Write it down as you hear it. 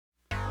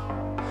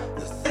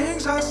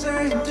I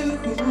say and do,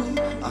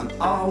 I'm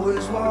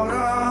always what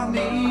I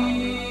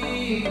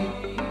mean.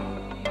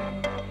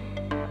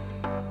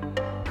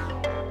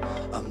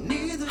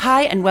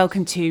 Hi and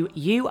welcome to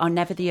You Are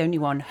Never the Only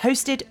One,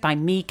 hosted by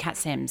me, Kat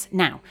Sims.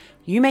 Now,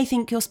 you may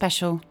think you're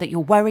special, that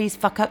your worries,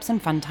 fuck-ups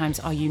and fun times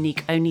are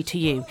unique only to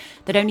you,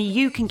 that only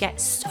you can get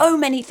so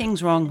many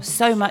things wrong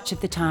so much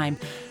of the time.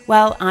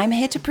 Well, I'm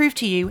here to prove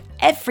to you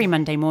every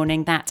Monday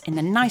morning that, in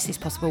the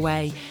nicest possible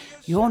way,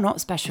 you're not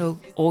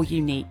special or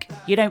unique.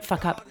 You don't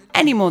fuck up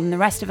any more than the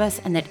rest of us,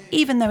 and that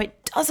even though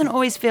it doesn't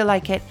always feel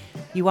like it,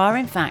 you are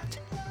in fact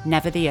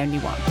never the only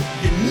one.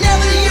 You're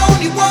never the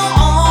only one.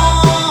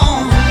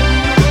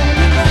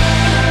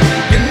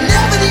 You're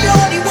never the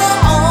only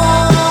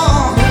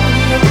one.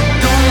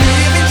 Don't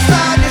live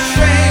inside your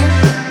shame,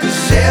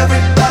 'cause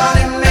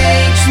everybody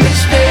makes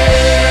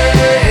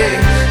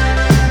mistakes.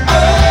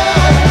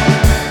 Oh.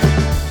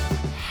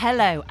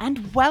 Hello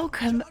and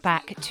welcome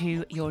back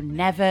to You're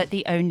Never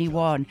the Only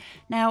One.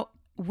 Now,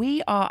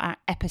 we are at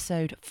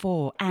episode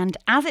 4, and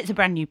as it's a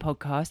brand new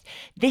podcast,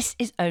 this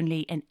is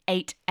only an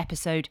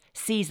 8-episode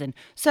season.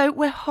 So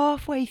we're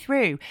halfway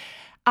through.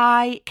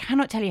 I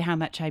cannot tell you how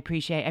much I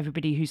appreciate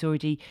everybody who's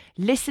already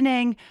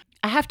listening.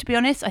 I have to be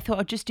honest, I thought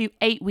I'd just do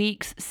 8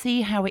 weeks,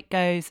 see how it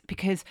goes,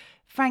 because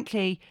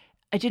frankly,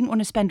 I didn't want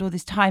to spend all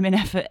this time and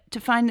effort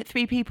to find that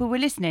 3 people were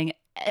listening,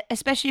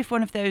 especially if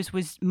one of those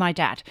was my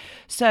dad.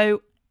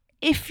 So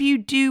if you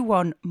do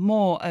want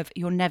more of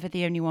You're Never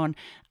the Only One,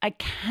 I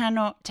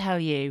cannot tell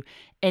you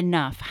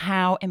enough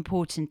how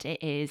important it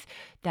is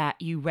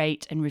that you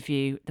rate and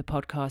review the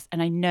podcast.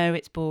 And I know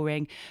it's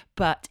boring,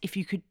 but if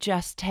you could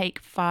just take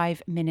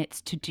 5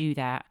 minutes to do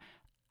that,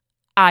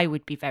 I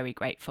would be very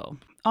grateful.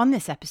 On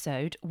this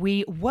episode,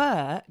 we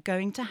were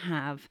going to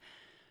have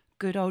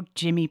good old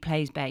Jimmy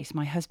Plays Bass.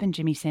 My husband,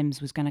 Jimmy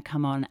Sims, was going to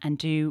come on and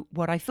do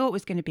what I thought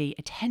was going to be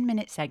a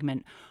 10-minute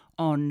segment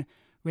on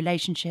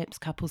relationships,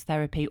 couples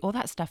therapy, all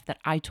that stuff that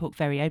I talk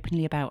very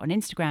openly about on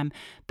Instagram,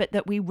 but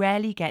that we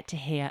rarely get to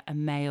hear a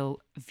male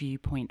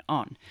viewpoint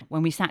on.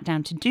 When we sat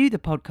down to do the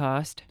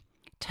podcast,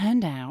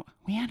 turned out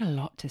we had a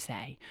lot to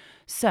say.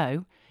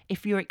 So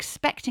if you're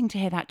expecting to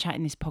hear that chat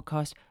in this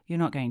podcast, you're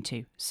not going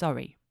to.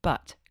 Sorry.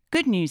 But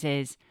good news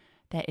is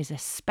there is a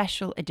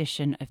special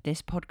edition of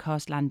this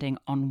podcast landing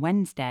on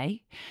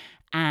Wednesday,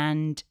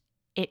 and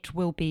it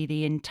will be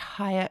the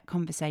entire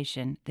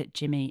conversation that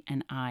Jimmy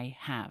and I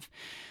have.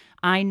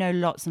 I know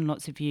lots and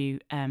lots of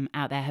you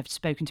out there have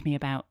spoken to me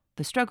about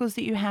the struggles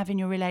that you have in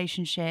your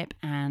relationship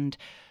and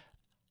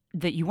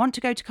that you want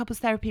to go to couples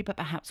therapy, but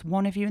perhaps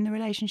one of you in the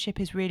relationship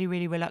is really,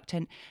 really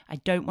reluctant.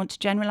 I don't want to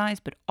generalize,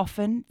 but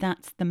often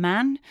that's the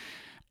man.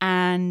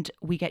 And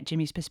we get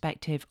Jimmy's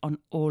perspective on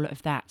all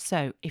of that.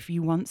 So if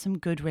you want some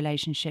good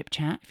relationship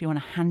chat, if you want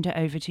to hand it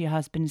over to your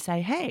husband and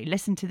say, hey,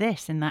 listen to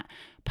this in that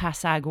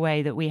passag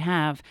way that we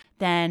have,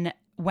 then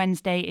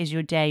Wednesday is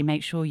your day.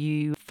 Make sure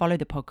you follow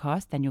the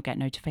podcast, then you'll get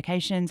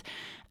notifications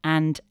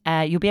and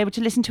you'll be able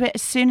to listen to it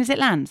as soon as it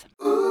lands.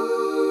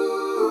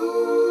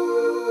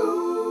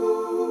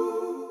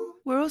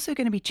 We're also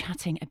going to be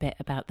chatting a bit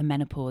about the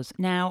menopause.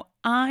 Now,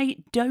 I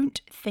don't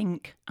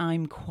think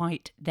I'm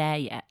quite there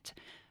yet,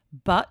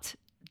 but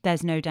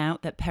there's no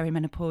doubt that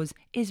perimenopause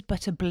is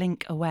but a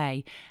blink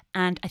away.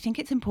 And I think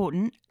it's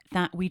important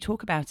that we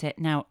talk about it.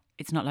 Now,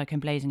 it's not like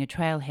I'm blazing a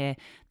trail here.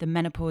 The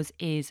menopause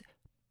is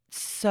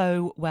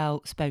so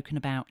well spoken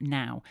about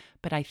now,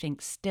 but I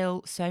think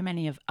still so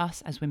many of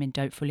us as women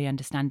don't fully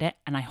understand it,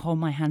 and I hold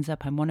my hands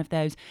up, I'm one of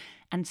those,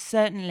 and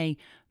certainly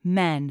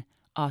men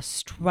are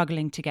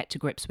struggling to get to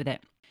grips with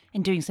it.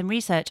 In doing some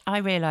research, I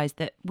realised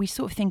that we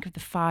sort of think of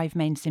the 5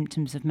 main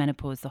symptoms of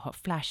menopause: the hot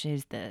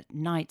flashes, the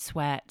night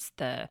sweats,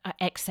 the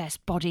excess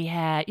body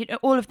hair,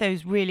 all of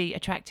those really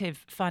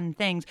attractive, fun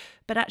things.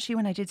 But actually,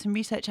 when I did some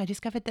research, I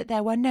discovered that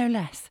there were no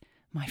less,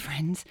 my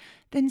friends,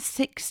 than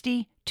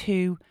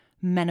 62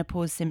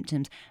 menopause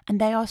symptoms, and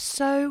they are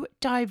so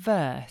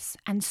diverse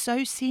and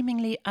so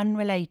seemingly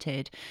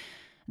unrelated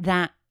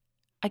that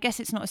I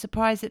guess it's not a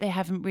surprise that they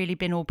haven't really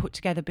been all put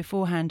together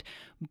beforehand,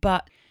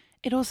 but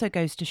it also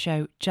goes to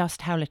show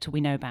just how little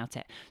we know about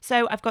it.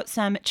 So I've got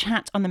some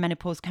chat on the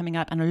menopause coming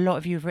up, and a lot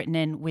of you have written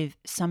in with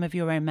some of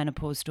your own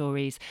menopause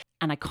stories,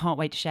 and I can't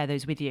wait to share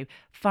those with you.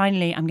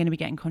 Finally, I'm going to be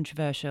getting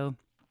controversial.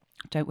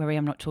 Don't worry,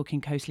 I'm not talking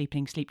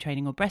co-sleeping, sleep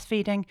training or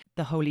breastfeeding,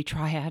 the holy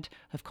triad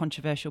of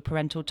controversial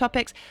parental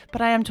topics,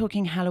 but I am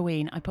talking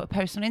Halloween. I put a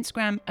post on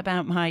Instagram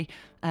about my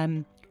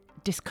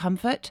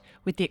discomfort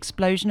with the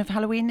explosion of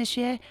Halloween this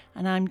year,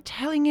 and I'm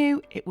telling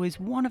you, it was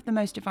one of the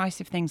most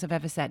divisive things I've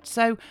ever said.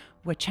 So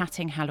we're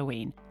chatting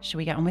Halloween. Shall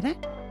we get on with it?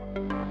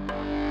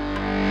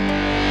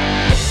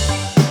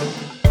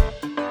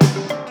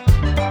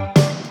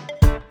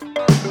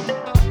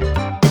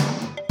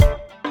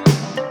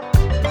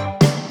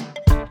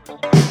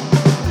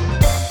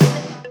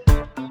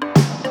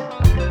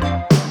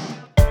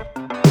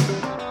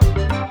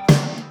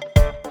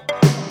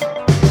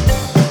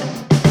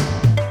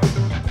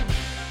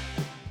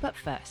 But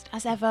first,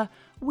 as ever,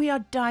 we are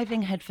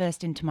diving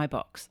headfirst into my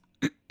box.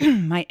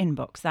 my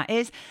inbox, that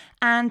is.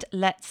 And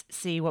let's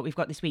see what we've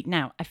got this week.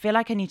 Now, I feel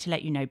like I need to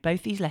let you know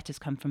both these letters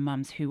come from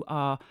mums who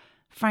are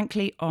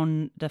frankly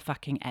on the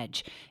fucking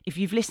edge. If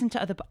you've listened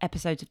to other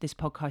episodes of this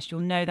podcast, you'll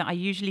know that I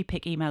usually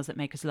pick emails that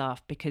make us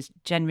laugh because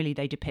generally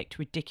they depict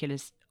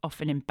ridiculous,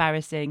 often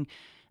embarrassing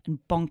and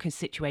bonkers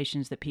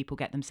situations that people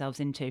get themselves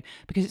into,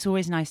 because it's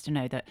always nice to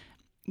know that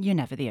you're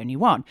never the only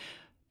one.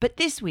 But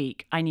this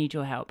week, I need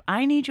your help.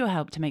 I need your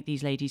help to make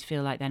these ladies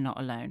feel like they're not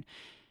alone.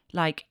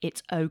 Like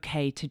it's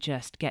okay to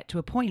just get to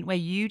a point where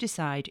you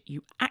decide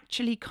you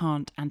actually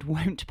can't and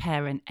won't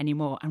parent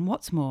anymore. And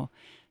what's more,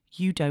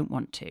 you don't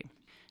want to.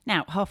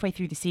 Now, halfway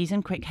through the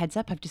season, quick heads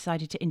up, I've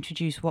decided to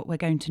introduce what we're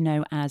going to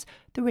know as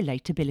the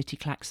relatability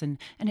klaxon.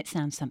 And it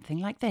sounds something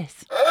like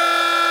this.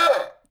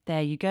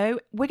 There you go.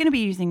 We're going to be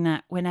using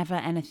that whenever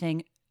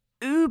anything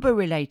uber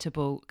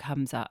relatable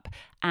comes up.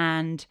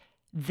 And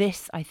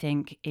this, I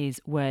think, is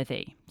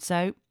worthy.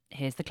 So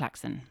here's the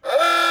klaxon.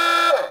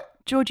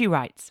 Georgie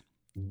writes,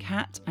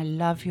 Kat, I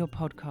love your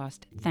podcast.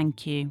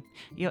 Thank you.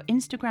 Your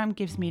Instagram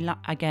gives me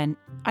again,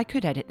 I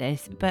could edit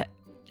this, but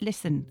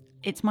listen,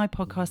 it's my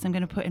podcast. I'm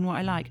going to put in what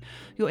I like.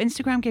 Your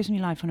Instagram gives me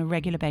life on a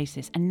regular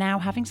basis. And now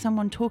having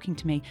someone talking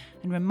to me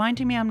and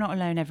reminding me I'm not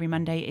alone every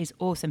Monday is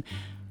awesome.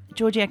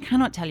 Georgie, I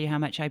cannot tell you how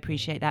much I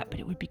appreciate that, but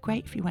it would be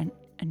great if you went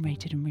and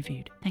rated and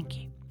reviewed. Thank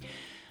you.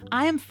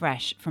 I am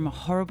fresh from a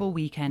horrible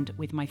weekend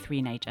with my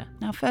three-nager.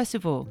 Now, first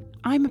of all,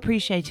 I'm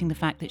appreciating the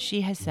fact that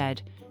she has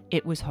said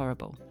it was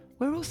horrible.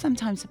 We're all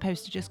sometimes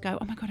supposed to just go,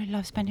 oh my God, I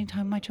love spending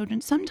time with my children.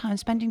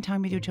 Sometimes spending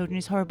time with your children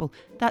is horrible.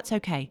 That's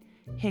okay.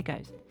 Here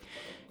goes.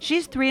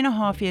 She's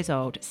 3.5 years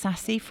old,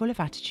 sassy, full of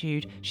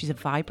attitude. She's a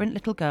vibrant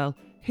little girl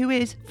who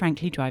is,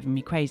 frankly, driving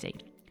me crazy.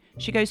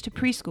 She goes to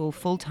preschool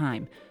full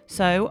time.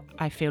 So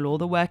I feel all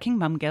the working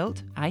mum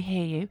guilt. I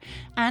hear you.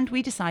 And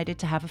we decided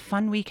to have a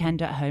fun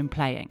weekend at home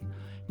playing.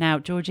 Now,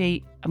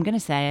 Georgie, I'm going to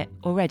say it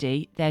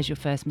already. There's your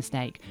first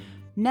mistake.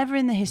 Never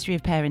in the history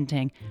of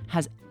parenting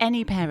has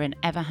any parent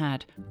ever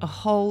had a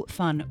whole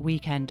fun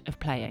weekend of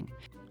playing.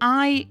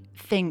 I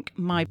think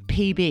my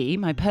PB,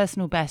 my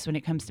personal best when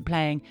it comes to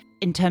playing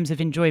in terms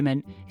of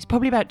enjoyment, is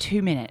probably about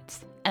 2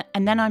 minutes.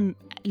 And then I'm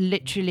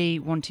literally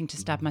wanting to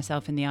stab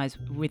myself in the eyes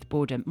with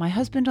boredom. My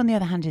husband, on the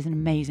other hand, is an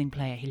amazing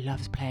player. He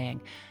loves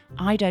playing.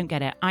 I don't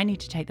get it. I need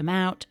to take them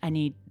out. I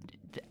need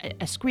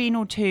a screen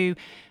or two.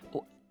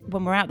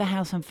 When we're out the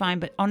house, I'm fine.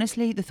 But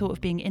honestly, the thought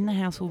of being in the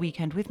house all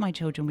weekend with my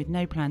children with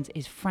no plans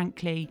is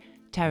frankly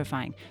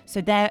terrifying.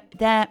 So there,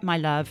 my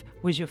love,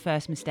 was your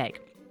first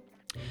mistake.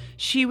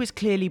 She was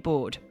clearly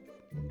bored.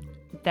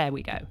 There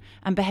we go.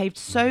 And behaved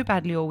so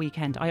badly all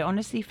weekend, I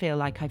honestly feel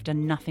like I've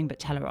done nothing but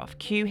tell her off.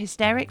 Cue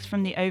hysterics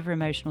from the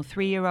over-emotional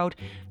 3-year-old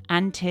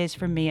and tears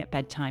from me at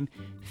bedtime,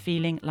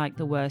 feeling like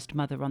the worst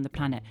mother on the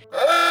planet.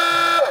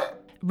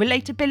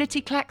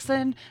 Relatability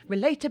klaxon,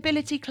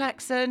 relatability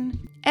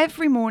klaxon.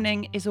 Every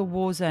morning is a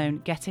war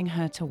zone getting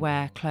her to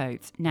wear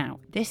clothes. Now,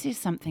 this is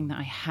something that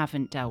I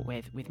haven't dealt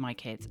with my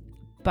kids,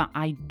 but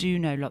I do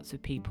know lots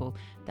of people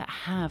that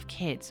have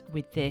kids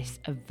with this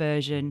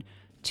aversion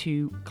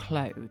to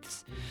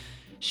clothes.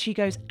 She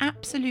goes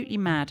absolutely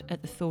mad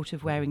at the thought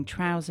of wearing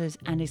trousers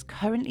and is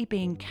currently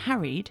being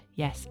carried,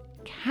 yes,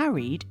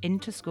 carried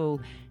into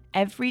school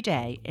every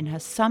day in her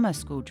summer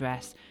school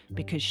dress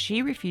because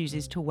she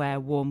refuses to wear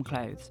warm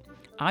clothes.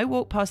 I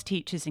walk past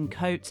teachers in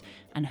coats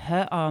and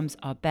her arms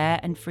are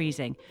bare and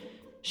freezing.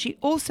 She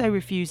also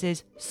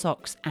refuses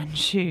socks and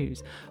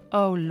shoes.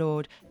 Oh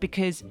Lord,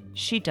 because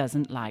she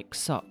doesn't like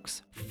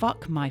socks.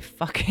 Fuck my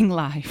fucking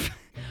life.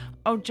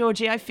 Oh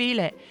Georgie, I feel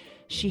it.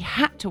 She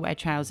had to wear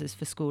trousers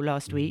for school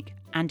last week,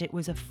 and it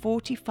was a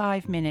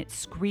 45-minute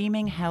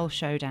screaming hell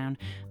showdown.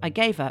 I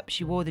gave up.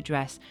 She wore the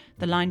dress.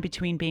 The line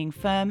between being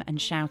firm and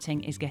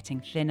shouting is getting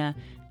thinner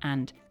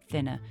and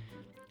thinner.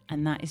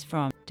 And that is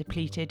from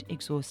depleted,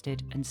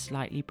 exhausted, and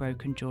slightly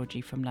broken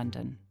Georgie from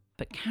London.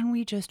 But can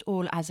we just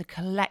all, as a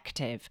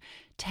collective,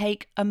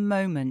 take a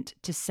moment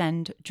to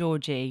send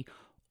Georgie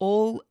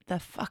all the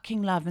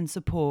fucking love and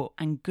support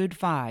and good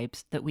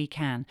vibes that we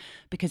can?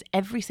 Because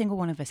every single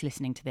one of us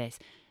listening to this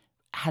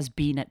has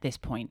been at this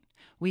point.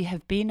 We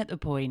have been at the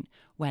point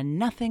where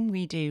nothing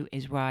we do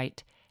is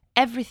right.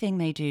 Everything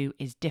they do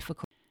is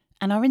difficult.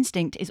 And our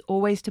instinct is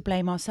always to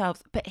blame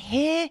ourselves. But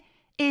here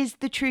is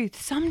the truth.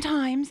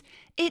 Sometimes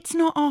it's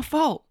not our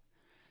fault.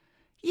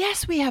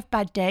 Yes, we have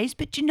bad days,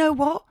 but do you know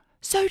what?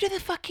 So do the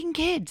fucking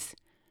kids.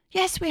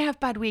 Yes, we have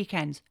bad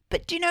weekends,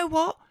 but do you know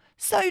what?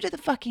 So do the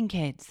fucking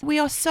kids. We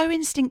are so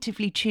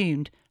instinctively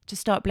tuned to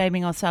start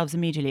blaming ourselves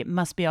immediately. It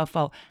must be our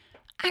fault.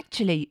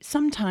 Actually,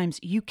 sometimes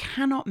you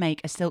cannot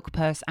make a silk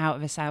purse out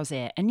of a sow's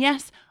ear. And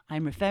yes,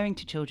 I'm referring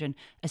to children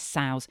as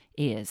sow's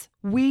ears.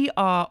 We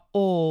are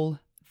all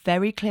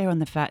very clear on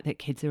the fact that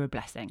kids are a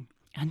blessing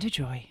and a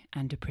joy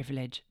and a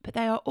privilege. But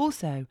they are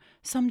also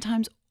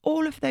sometimes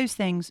all of those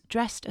things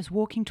dressed as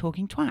walking,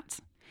 talking twats.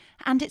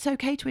 And it's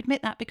okay to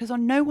admit that, because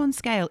on no one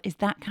scale is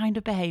that kind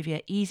of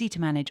behaviour easy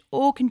to manage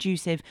or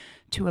conducive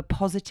to a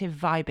positive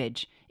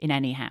vibage in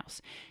any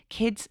house.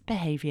 Kids'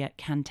 behaviour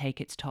can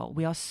take its toll.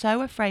 We are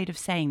so afraid of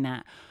saying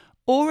that,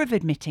 or of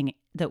admitting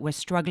that we're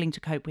struggling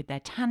to cope with their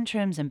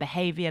tantrums and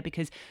behaviour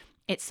because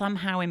it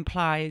somehow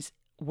implies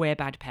we're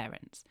bad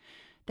parents.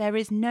 There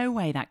is no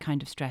way that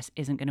kind of stress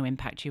isn't going to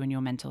impact you and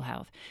your mental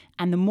health.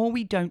 And the more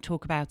we don't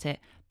talk about it,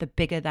 the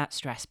bigger that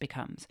stress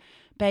becomes.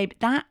 Babe,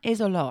 that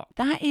is a lot.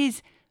 That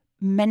is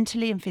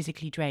mentally and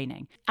physically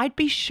draining. I'd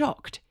be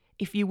shocked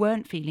if you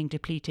weren't feeling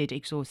depleted,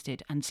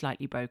 exhausted, and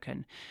slightly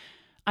broken.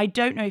 I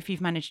don't know if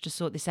you've managed to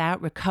sort this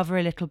out, recover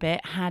a little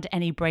bit, had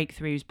any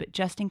breakthroughs, but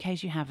just in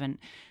case you haven't,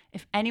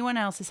 if anyone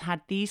else has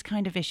had these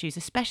kind of issues,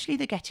 especially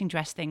the getting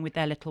dressed thing with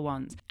their little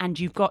ones, and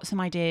you've got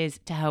some ideas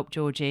to help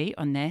Georgie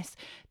on this,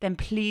 then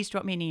please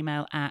drop me an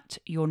email at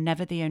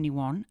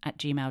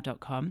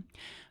yournevertheonlyone@gmail.com.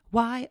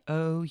 YOURE.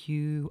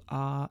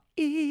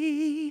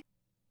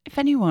 If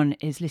anyone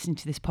is listening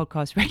to this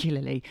podcast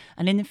regularly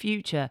and in the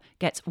future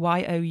gets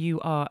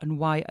YOUR and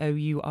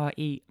YOURE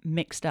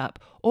mixed up,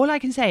 all I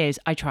can say is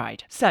I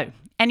tried. So,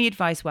 any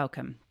advice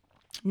welcome.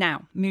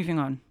 Now, moving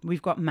on,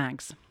 we've got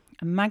Mags.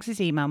 And Mags's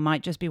email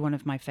might just be one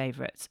of my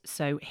favourites.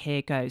 So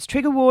here goes.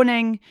 Trigger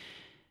warning.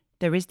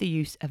 There is the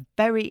use of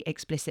very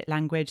explicit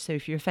language. So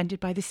if you're offended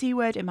by the C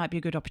word, it might be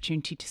a good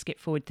opportunity to skip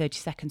forward 30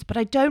 seconds. But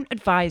I don't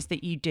advise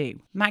that you do.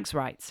 Mags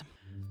writes,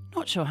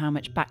 not sure how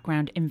much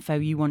background info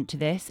you want to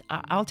this.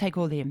 I'll take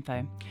all the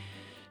info.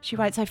 She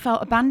writes, I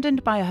felt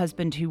abandoned by a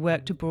husband who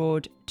worked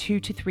abroad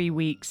 2 to 3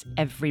 weeks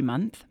every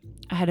month.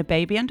 I had a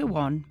baby under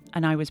 1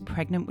 and I was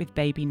pregnant with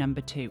baby number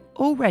 2.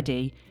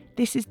 Already,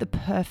 this is the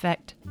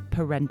perfect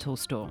parental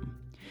storm.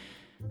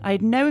 I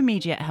had no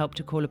immediate help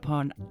to call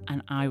upon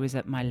and I was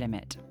at my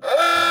limit.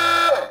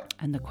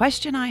 And the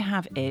question I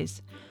have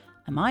is,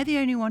 am I the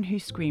only one who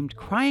screamed,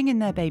 crying in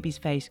their baby's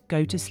face,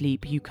 go to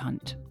sleep, you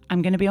cunt?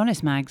 I'm going to be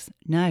honest, Mags.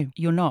 No,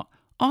 you're not.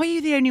 Are you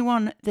the only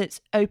one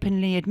that's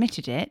openly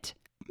admitted it?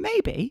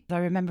 Maybe. I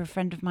remember a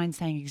friend of mine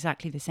saying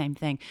exactly the same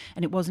thing.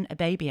 And it wasn't a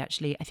baby,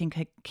 actually. I think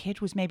her kid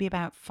was maybe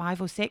about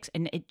 5 or 6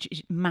 and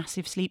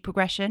massive sleep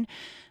progression.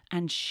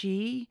 And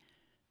she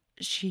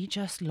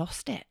just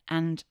lost it.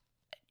 And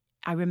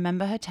I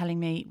remember her telling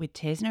me with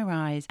tears in her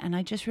eyes. And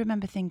I just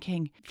remember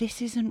thinking, this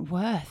isn't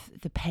worth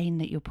the pain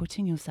that you're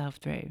putting yourself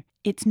through.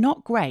 It's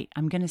not great.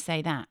 I'm going to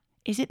say that.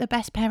 Is it the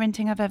best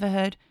parenting I've ever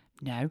heard?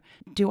 No.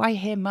 Do I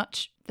hear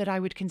much that I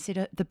would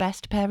consider the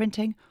best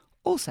parenting?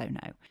 Also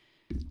no.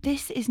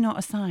 This is not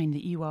a sign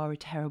that you are a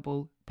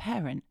terrible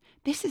parent.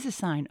 This is a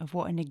sign of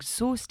what an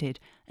exhausted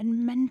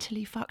and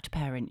mentally fucked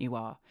parent you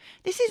are.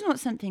 This is not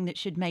something that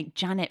should make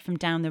Janet from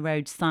down the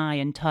road sigh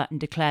and tut and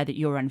declare that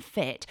you're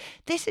unfit.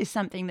 This is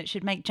something that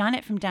should make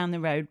Janet from down the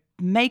road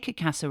make a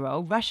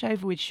casserole, rush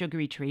over with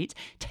sugary treats,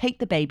 take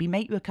the baby,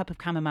 make you a cup of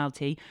chamomile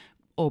tea,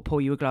 or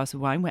pour you a glass of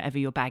wine, whatever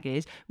your bag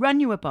is, run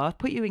you a bath,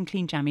 put you in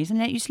clean jammies and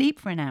let you sleep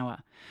for an hour.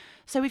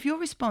 So if your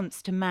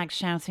response to Mag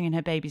shouting in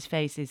her baby's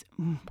face is,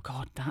 oh,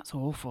 God, that's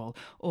awful,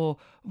 or,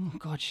 oh,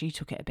 God, she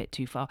took it a bit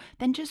too far,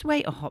 then just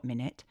wait a hot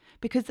minute,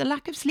 because the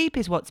lack of sleep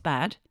is what's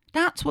bad.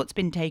 That's what's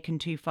been taken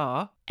too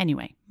far.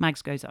 Anyway,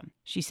 Mags goes on.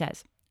 She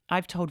says,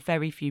 I've told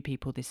very few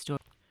people this story.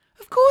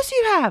 Of course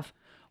you have.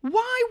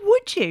 Why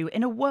would you,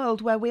 in a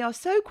world where we are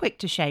so quick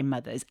to shame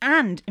mothers,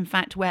 and in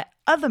fact where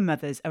other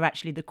mothers are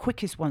actually the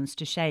quickest ones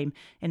to shame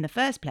in the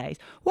first place,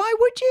 why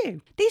would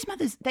you? These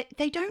mothers,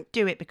 they don't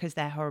do it because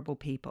they're horrible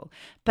people,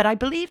 but I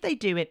believe they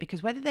do it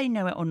because whether they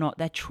know it or not,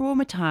 they're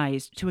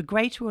traumatized to a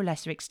greater or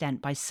lesser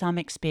extent by some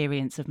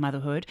experience of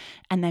motherhood,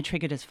 and they're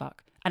triggered as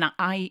fuck. And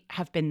I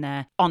have been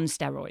there on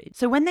steroids.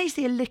 So when they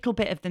see a little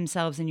bit of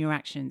themselves in your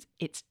actions,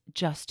 it's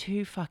just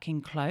too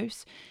fucking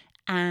close.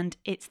 And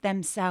it's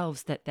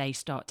themselves that they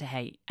start to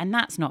hate. And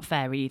that's not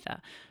fair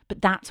either.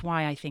 But that's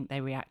why I think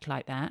they react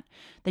like that.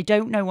 They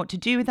don't know what to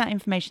do with that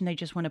information. They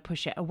just want to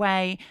push it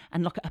away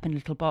and lock it up in a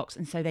little box.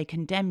 And so they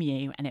condemn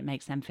you and it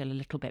makes them feel a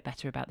little bit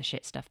better about the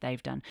shit stuff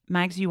they've done.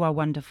 Mags, you are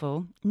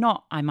wonderful.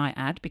 Not, I might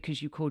add,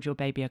 because you called your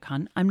baby a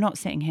cunt. I'm not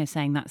sitting here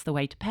saying that's the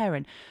way to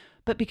parent.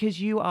 But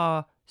because you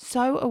are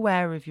so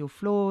aware of your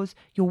flaws,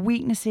 your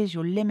weaknesses,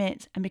 your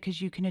limits, and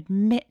because you can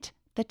admit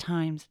the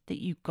times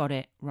that you got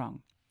it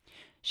wrong.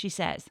 She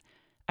says,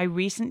 I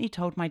recently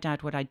told my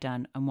dad what I'd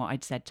done and what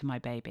I'd said to my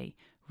baby,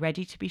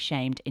 ready to be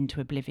shamed into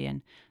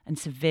oblivion and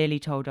severely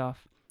told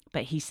off.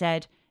 But he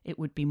said it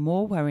would be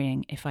more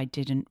worrying if I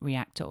didn't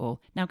react at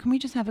all. Now, can we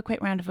just have a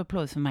quick round of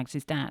applause for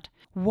Mags's dad?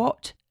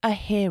 What a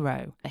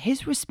hero.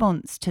 His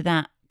response to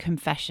that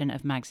confession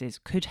of Mags's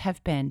could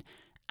have been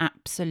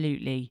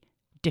absolutely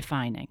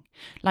defining.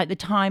 Like the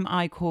time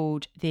I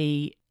called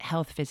the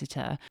health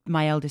visitor,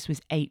 my eldest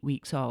was 8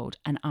 weeks old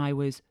and I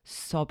was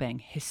sobbing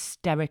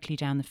hysterically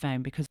down the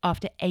phone because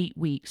after 8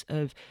 weeks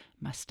of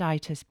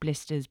mastitis,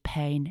 blisters,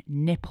 pain,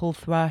 nipple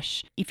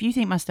thrush. If you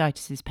think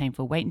mastitis is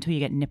painful, wait until you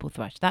get nipple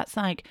thrush. That's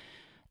like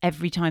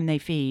every time they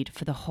feed,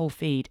 for the whole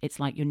feed, it's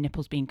like your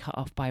nipples being cut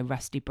off by a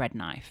rusty bread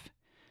knife.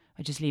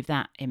 I just leave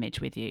that image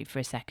with you for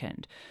a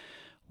second.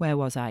 Where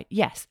was I?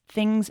 Yes,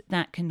 things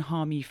that can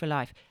harm you for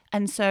life.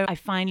 And so I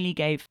finally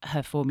gave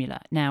her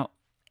formula. Now,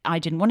 I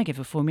didn't want to give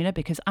a formula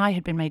because I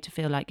had been made to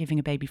feel like giving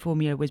a baby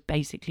formula was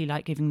basically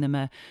like giving them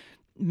a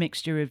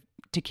mixture of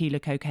tequila,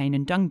 cocaine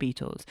and dung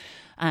beetles.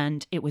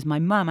 And it was my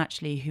mum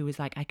actually who was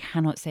like, I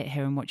cannot sit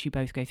here and watch you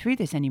both go through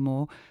this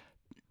anymore.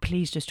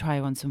 Please just try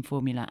on some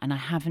formula. And I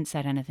haven't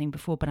said anything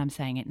before, but I'm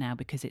saying it now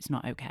because it's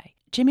not okay.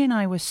 Jimmy and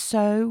I were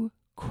so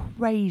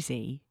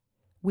crazy.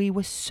 We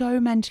were so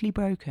mentally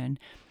broken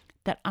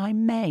that I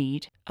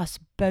made us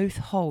both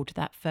hold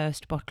that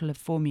first bottle of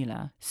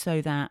formula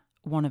so that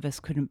one of us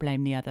couldn't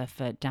blame the other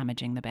for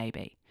damaging the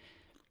baby.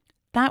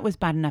 That was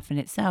bad enough in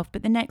itself.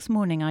 But the next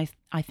morning,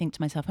 I think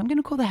to myself, I'm going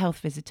to call the health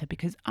visitor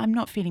because I'm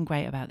not feeling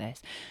great about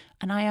this.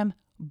 And I am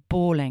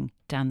bawling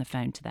down the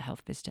phone to the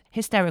health visitor.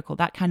 Hysterical,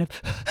 that kind of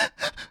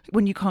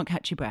when you can't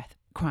catch your breath,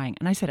 crying.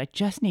 And I said, I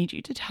just need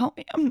you to tell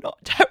me I'm not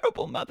a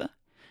terrible mother.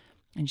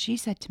 And she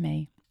said to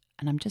me,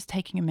 and I'm just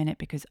taking a minute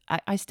because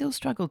I still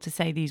struggle to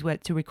say these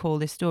words, to recall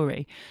this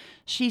story.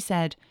 She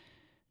said,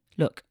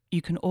 look,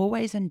 you can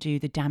always undo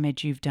the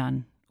damage you've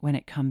done when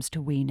it comes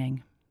to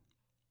weaning.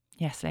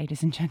 Yes,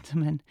 ladies and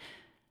gentlemen,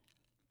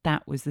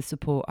 that was the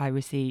support I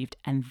received.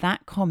 And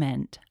that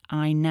comment,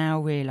 I now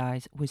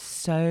realise, was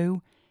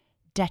so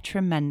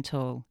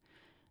detrimental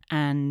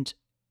and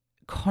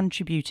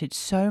contributed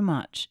so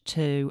much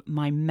to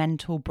my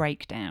mental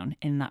breakdown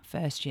in that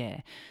first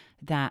year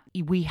that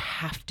we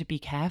have to be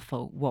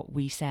careful what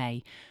we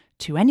say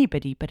to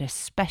anybody, but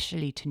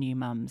especially to new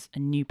mums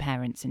and new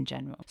parents in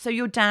general. So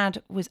your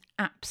dad was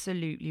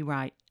absolutely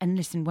right. And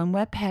listen, when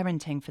we're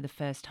parenting for the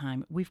first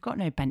time, we've got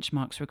no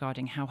benchmarks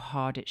regarding how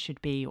hard it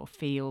should be or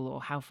feel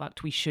or how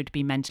fucked we should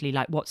be mentally.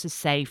 Like, what's a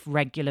safe,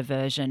 regular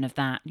version of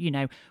that? You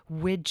know,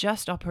 we're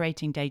just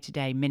operating day to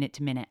day, minute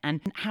to minute. And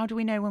how do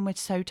we know when we're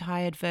so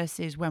tired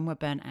versus when we're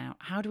burnt out?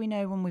 How do we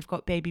know when we've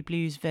got baby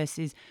blues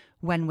versus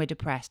when we're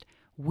depressed?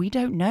 We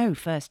don't know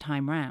first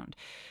time round.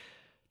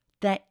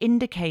 They're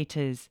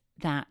indicators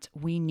that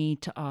we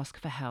need to ask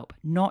for help,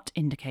 not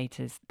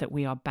indicators that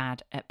we are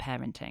bad at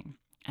parenting.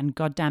 And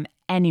goddamn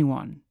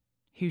anyone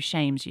who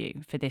shames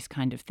you for this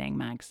kind of thing,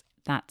 Mags,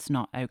 that's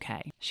not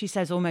okay. She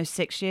says almost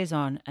 6 years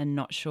on and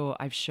not sure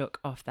I've shook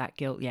off that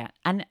guilt yet.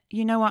 And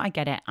you know what? I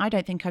get it. I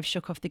don't think I've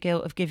shook off the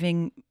guilt of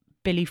giving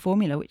Billy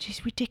formula, which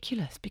is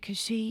ridiculous because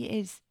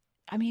she's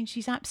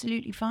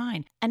absolutely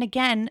fine. And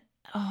again,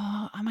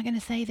 am I going to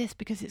say this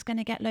because it's going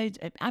to get loads?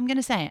 I'm going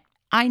to say it.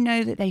 I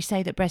know that they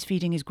say that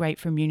breastfeeding is great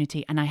for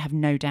immunity, and I have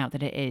no doubt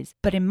that it is.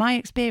 But in my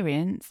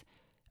experience,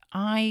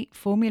 I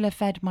formula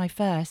fed my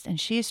first, and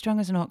she is strong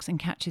as an ox and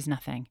catches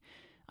nothing.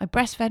 I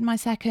breastfed my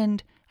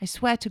second. I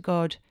swear to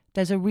God,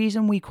 there's a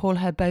reason we call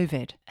her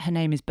Bovid. Her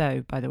name is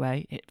Bo, by the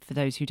way, for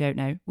those who don't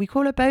know. We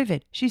call her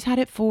Bovid. She's had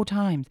it 4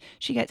 times.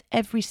 She gets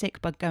every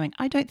sick bug going.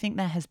 I don't think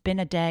there has been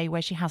a day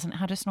where she hasn't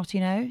had a snotty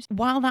nose.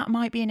 While that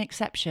might be an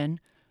exception,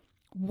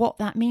 what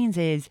that means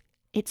is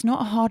it's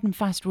not a hard and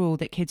fast rule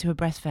that kids who are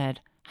breastfed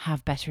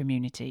have better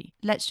immunity.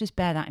 Let's just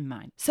bear that in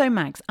mind. So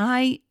Mags,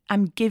 I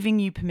am giving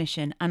you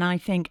permission, and I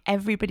think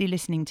everybody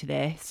listening to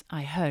this,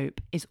 I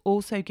hope, is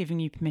also giving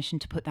you permission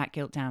to put that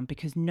guilt down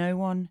because no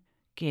one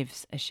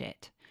gives a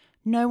shit.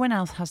 No one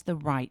else has the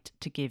right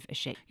to give a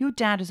shit. Your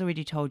dad has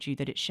already told you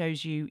that it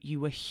shows you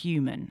were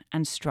human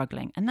and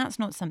struggling, and that's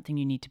not something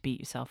you need to beat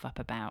yourself up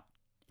about,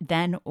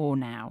 then or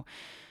now.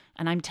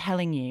 And I'm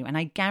telling you, and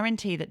I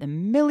guarantee that the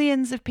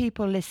millions of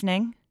people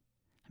listening,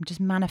 I'm just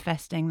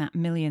manifesting that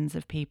millions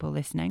of people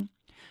listening,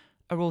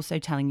 are also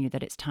telling you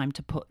that it's time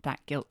to put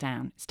that guilt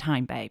down. It's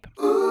time, babe.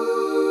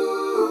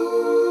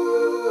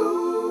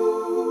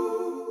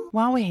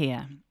 While we're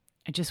here,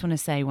 I just want to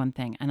say one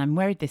thing, and I'm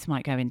worried this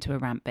might go into a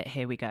rant, but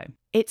here we go.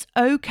 It's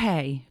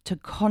okay to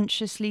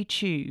consciously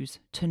choose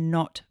to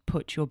not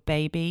put your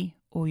baby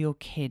or your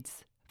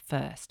kids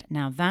first.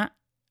 Now that,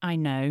 I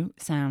know,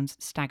 sounds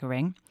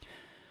staggering,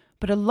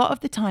 but a lot of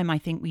the time I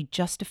think we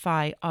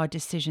justify our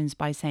decisions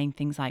by saying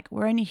things like,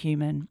 we're only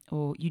human,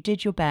 or you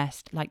did your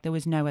best, like there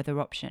was no other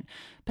option.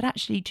 But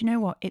actually, do you know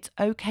what? It's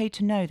okay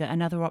to know that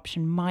another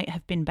option might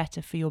have been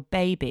better for your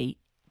baby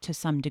to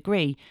some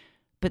degree,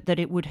 but that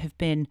it would have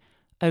been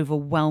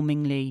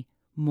overwhelmingly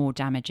more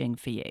damaging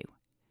for you.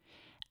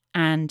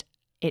 And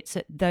it's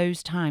at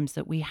those times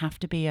that we have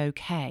to be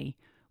okay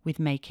with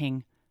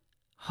making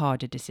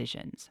harder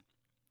decisions.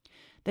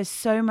 There's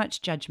so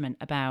much judgment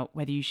about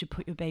whether you should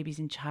put your babies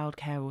in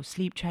childcare or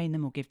sleep train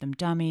them or give them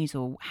dummies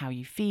or how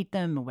you feed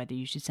them or whether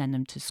you should send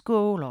them to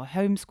school or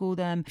homeschool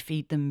them,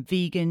 feed them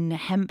vegan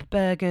hemp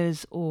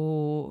burgers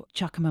or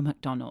chuck them a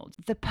McDonald's.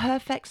 The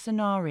perfect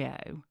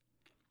scenario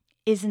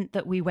isn't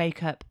that we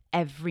wake up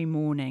every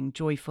morning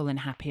joyful and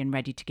happy and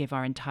ready to give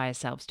our entire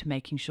selves to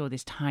making sure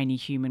this tiny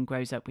human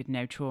grows up with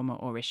no trauma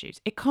or issues.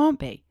 It can't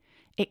be.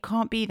 It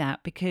can't be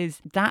that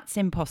because that's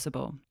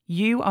impossible.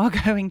 You are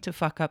going to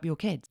fuck up your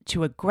kids.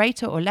 To a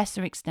greater or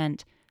lesser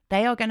extent,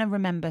 they are going to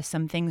remember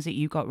some things that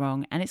you got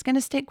wrong and it's going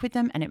to stick with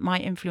them and it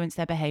might influence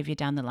their behavior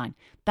down the line.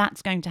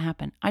 That's going to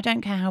happen. I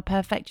don't care how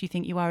perfect you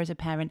think you are as a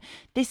parent.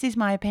 This is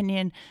my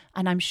opinion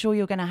and I'm sure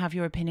you're going to have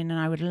your opinion and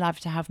I would love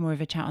to have more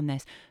of a chat on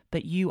this.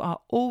 But you are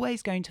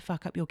always going to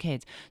fuck up your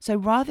kids. So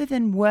rather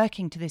than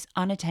working to this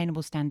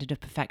unattainable standard of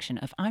perfection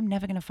of I'm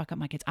never going to fuck up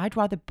my kids, I'd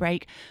rather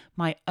break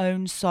my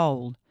own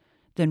soul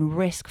than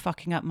risk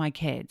fucking up my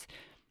kids.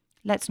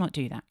 Let's not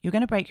do that. You're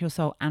going to break your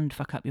soul and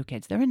fuck up your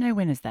kids. There are no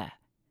winners there.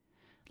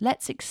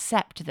 Let's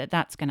accept that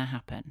that's going to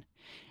happen.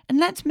 And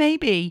let's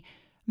maybe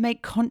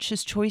make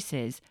conscious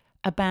choices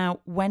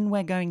about when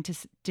we're going to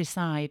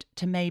decide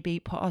to maybe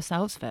put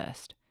ourselves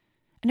first.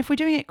 And if we're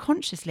doing it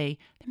consciously,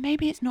 then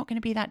maybe it's not going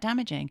to be that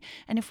damaging.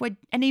 And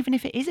even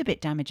if it is a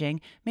bit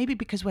damaging, maybe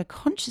because we're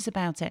conscious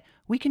about it,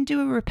 we can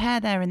do a repair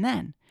there and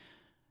then.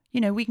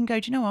 We can go,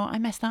 do you know what? I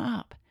messed that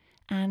up.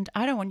 And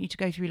I don't want you to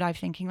go through life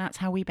thinking that's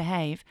how we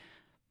behave.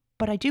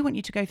 But I do want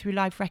you to go through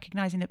life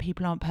recognizing that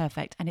people aren't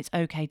perfect and it's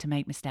okay to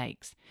make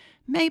mistakes.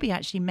 Maybe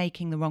actually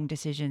making the wrong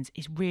decisions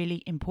is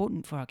really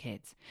important for our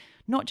kids.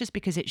 Not just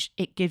because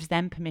it gives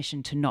them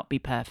permission to not be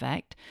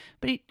perfect,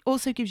 but it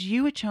also gives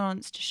you a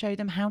chance to show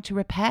them how to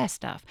repair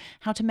stuff,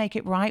 how to make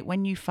it right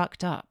when you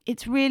fucked up.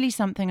 It's really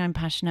something I'm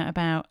passionate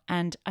about,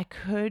 and I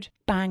could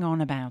bang on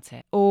about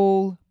it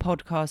all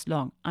podcast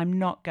long. I'm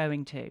not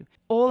going to.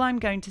 All I'm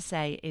going to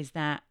say is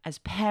that as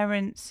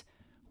parents,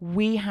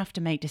 we have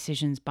to make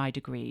decisions by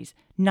degrees.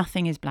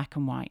 Nothing is black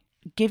and white.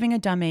 Giving a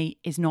dummy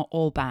is not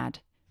all bad.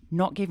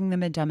 Not giving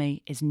them a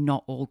dummy is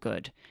not all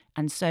good.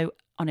 And so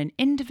on an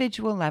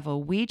individual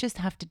level, we just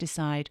have to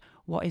decide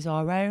what is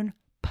our own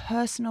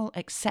personal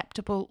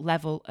acceptable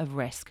level of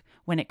risk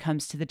when it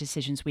comes to the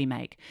decisions we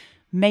make.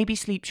 Maybe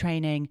sleep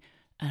training.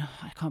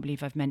 I can't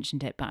believe I've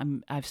mentioned it, but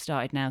I've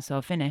started now, so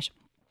I'll finish.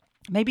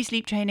 Maybe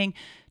sleep training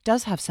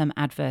does have some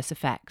adverse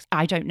effects.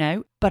 I don't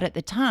know. But at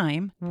the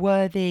time,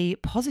 were the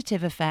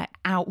positive effects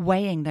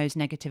outweighing those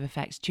negative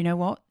effects? Do you know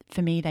what?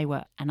 For me, they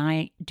were. And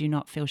I do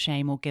not feel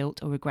shame or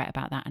guilt or regret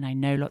about that. And I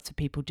know lots of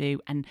people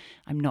do. And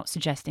I'm not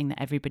suggesting that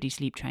everybody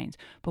sleep trains.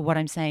 But what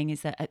I'm saying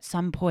is that at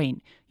some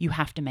point, you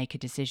have to make a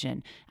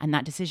decision. And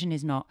that decision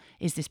is not,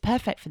 is this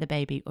perfect for the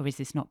baby or is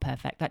this not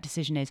perfect? That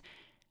decision is,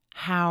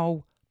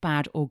 how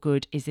bad or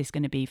good is this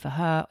going to be for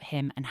her,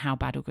 him, and how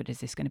bad or good is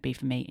this going to be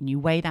for me? And you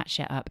weigh that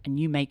shit up and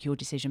you make your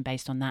decision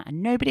based on that.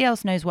 And nobody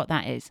else knows what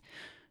that is.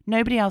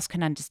 Nobody else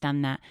can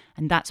understand that.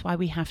 And that's why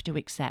we have to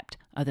accept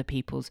other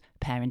people's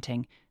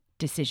parenting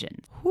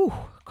decisions. Whew,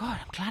 God,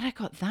 I'm glad I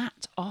got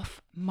that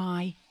off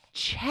my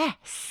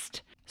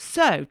chest.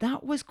 So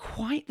that was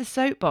quite the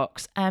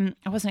soapbox. I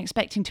wasn't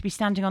expecting to be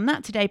standing on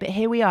that today, but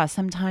here we are.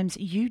 Sometimes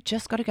you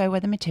just got to go where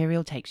the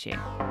material takes you.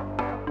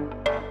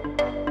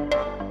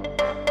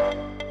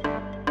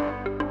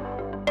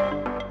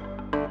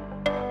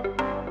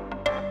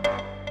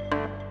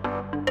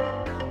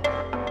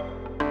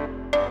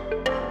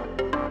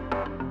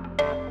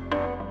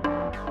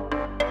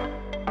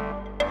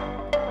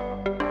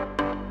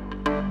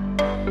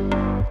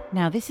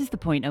 Now, this is the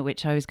point at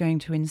which I was going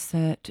to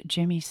insert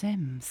Jimmy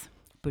Sims.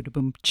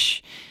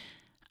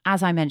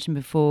 As I mentioned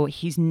before,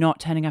 he's not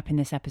turning up in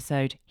this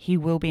episode. He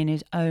will be in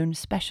his own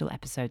special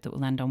episode that will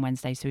land on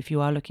Wednesday. So if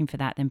you are looking for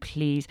that, then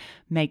please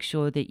make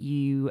sure that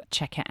you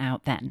check it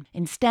out then.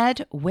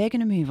 Instead, we're going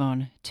to move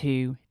on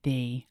to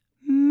the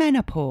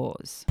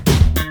menopause.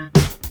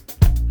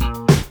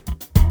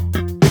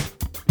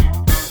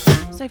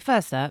 So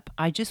first up,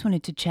 I just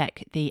wanted to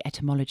check the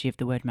etymology of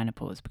the word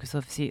menopause, because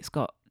obviously it's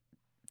got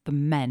the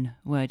men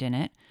word in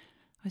it.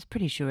 I was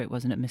pretty sure it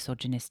wasn't a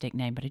misogynistic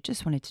name, but I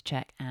just wanted to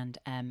check, and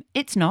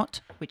it's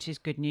not, which is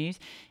good news.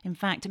 In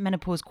fact,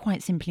 menopause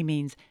quite simply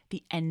means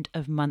the end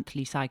of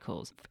monthly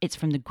cycles. It's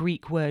from the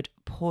Greek word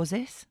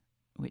pausis,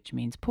 which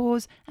means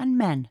pause, and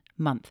men,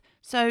 month.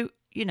 So,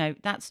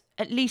 that's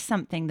at least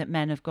something that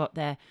men have got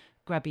their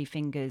grubby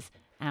fingers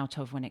out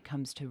of when it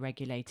comes to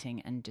regulating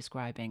and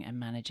describing and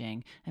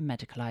managing and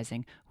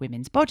medicalizing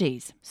women's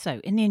bodies. So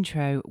in the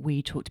intro,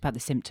 we talked about the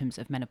symptoms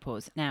of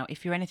menopause. Now,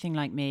 if you're anything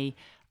like me,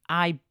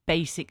 I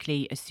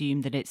basically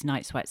assume that it's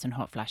night sweats and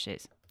hot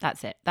flashes.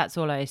 That's it. That's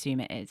all I assume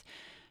it is.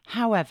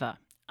 However,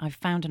 I've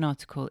found an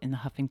article in the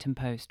Huffington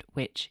Post,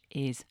 which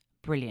is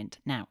brilliant.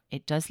 Now,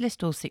 it does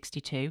list all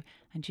 62,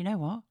 and you know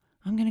what?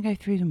 I'm going to go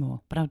through them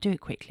all, but I'll do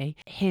it quickly.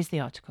 Here's the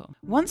article.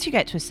 Once you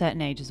get to a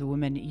certain age as a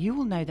woman, you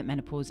will know that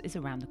menopause is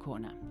around the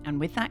corner. And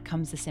with that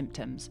comes the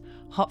symptoms.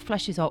 Hot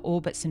flushes are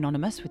all but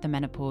synonymous with the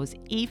menopause,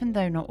 even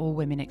though not all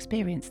women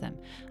experience them.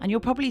 And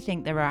you'll probably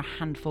think there are a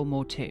handful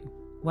more too.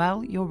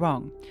 Well, you're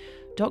wrong.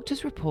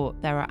 Doctors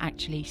report there are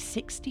actually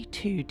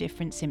 62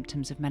 different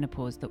symptoms of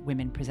menopause that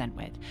women present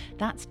with.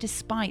 That's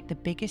despite the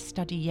biggest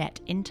study yet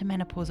into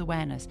menopause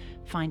awareness,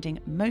 finding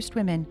most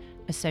women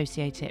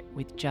associate it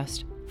with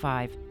just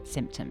 5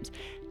 symptoms.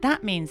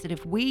 That means that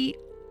if we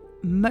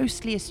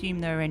mostly assume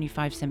there are only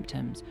 5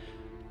 symptoms,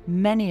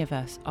 many of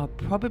us are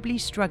probably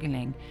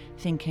struggling,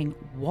 thinking,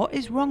 what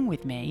is wrong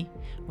with me?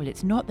 Well,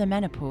 it's not the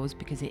menopause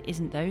because it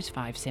isn't those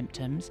 5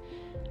 symptoms,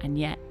 and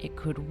yet it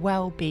could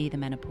well be the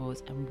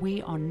menopause,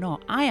 and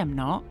I am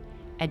not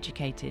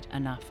educated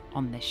enough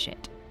on this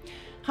shit.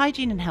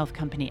 Hygiene and health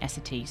company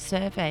Essity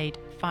surveyed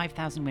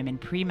 5,000 women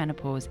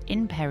pre-menopause,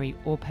 in peri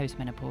or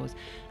post-menopause,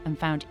 and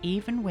found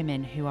even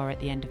women who are at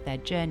the end of their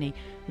journey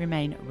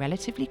remain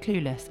relatively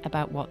clueless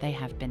about what they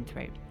have been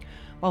through.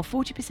 While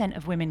 40%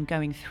 of women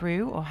going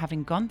through or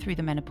having gone through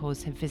the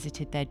menopause have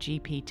visited their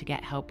GP to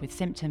get help with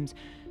symptoms,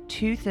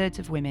 2/3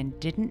 of women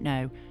didn't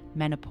know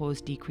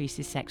menopause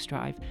decreases sex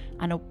drive.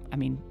 And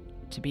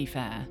to be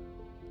fair.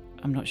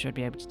 I'm not sure I'd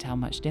be able to tell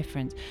much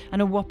difference.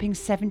 And a whopping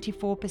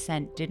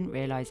 74% didn't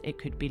realise it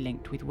could be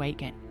linked with weight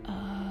gain.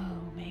 Oh,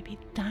 maybe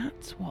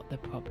that's what the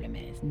problem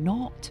is,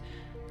 not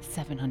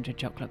 700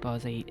 chocolate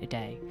bars I eat a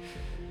day.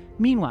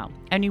 Meanwhile,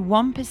 only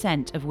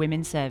 1% of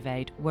women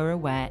surveyed were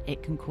aware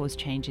it can cause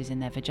changes in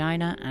their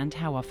vagina and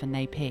how often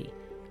they pee.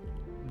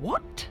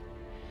 What?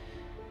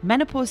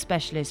 Menopause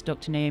specialist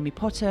Dr. Naomi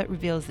Potter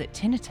reveals that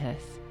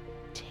tinnitus,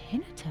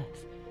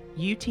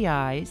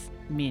 UTIs,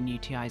 me and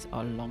UTIs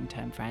are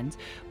long-term friends,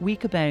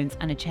 weaker bones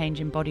and a change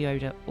in body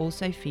odour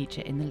also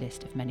feature in the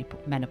list of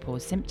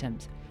menopause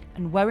symptoms.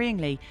 And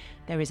worryingly,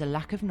 there is a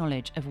lack of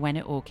knowledge of when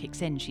it all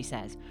kicks in, she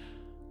says.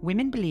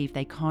 Women believe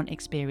they can't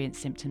experience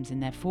symptoms in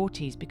their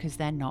 40s because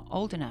they're not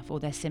old enough or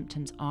their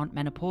symptoms aren't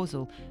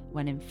menopausal,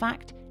 when in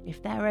fact,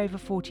 if they're over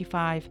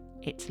 45,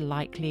 it's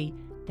likely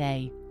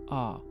they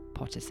are,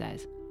 Potter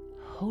says.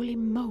 Holy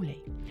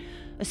moly.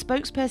 A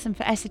spokesperson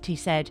for Essity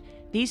said,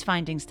 "These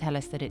findings tell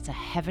us that it's a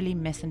heavily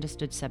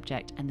misunderstood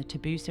subject and the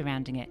taboo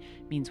surrounding it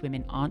means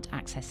women aren't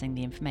accessing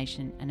the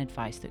information and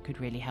advice that could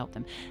really help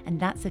them." And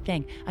that's the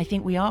thing. I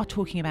think we are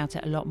talking about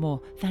it a lot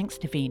more, thanks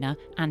to Vina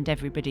and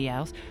everybody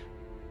else.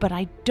 But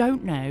I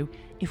don't know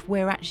if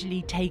we're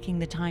actually taking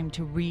the time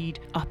to read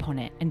up on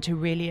it and to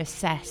really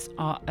assess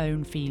our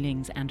own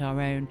feelings and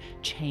our own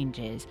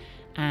changes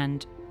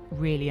and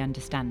really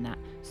understand that.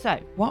 So,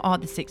 what are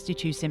the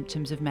 62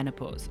 symptoms of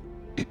menopause?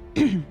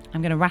 I'm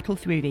going to rattle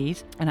through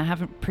these, and I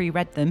haven't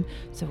pre-read them,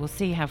 so we'll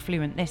see how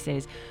fluent this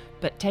is.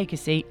 But take a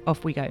seat,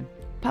 off we go.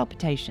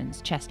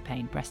 Palpitations, chest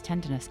pain, breast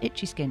tenderness,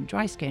 itchy skin,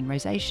 dry skin,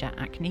 rosacea,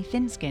 acne,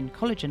 thin skin,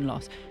 collagen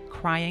loss,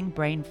 crying,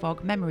 brain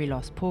fog, memory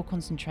loss, poor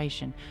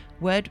concentration,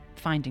 word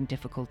finding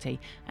difficulty,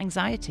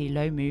 anxiety,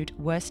 low mood,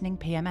 worsening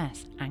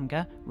PMS,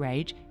 anger,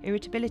 rage,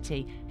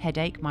 irritability,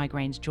 headache,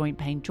 migraines, joint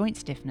pain, joint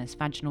stiffness,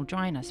 vaginal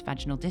dryness,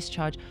 vaginal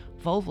discharge,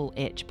 vulval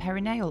itch,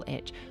 perineal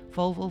itch,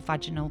 vulval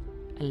vaginal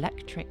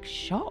electric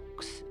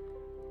shocks.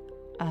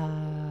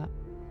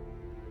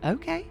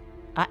 Okay.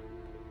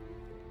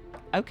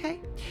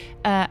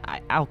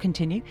 I'll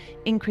continue.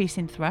 Increase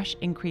in thrush,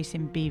 increase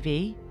in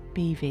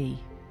BV.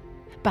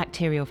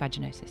 Bacterial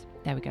vaginosis.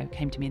 There we go,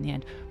 came to me in the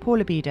end. Poor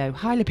libido,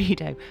 high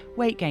libido,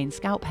 weight gain,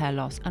 scalp hair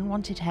loss,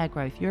 unwanted hair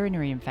growth,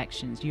 urinary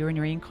infections,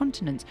 urinary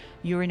incontinence,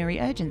 urinary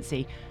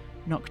urgency,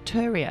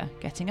 nocturia,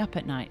 getting up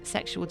at night,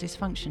 sexual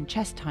dysfunction,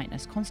 chest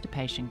tightness,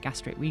 constipation,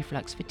 gastric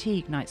reflux,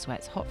 fatigue, night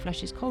sweats, hot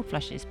flushes, cold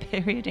flushes,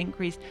 period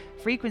increased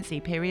frequency,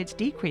 periods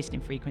decreased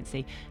in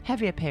frequency,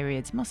 heavier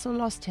periods, muscle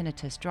loss,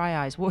 tinnitus, dry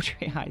eyes,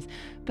 watery eyes,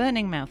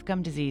 burning mouth,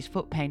 gum disease,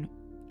 foot pain,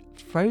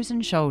 frozen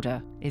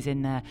shoulder is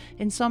in there,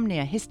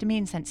 insomnia,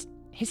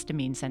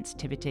 histamine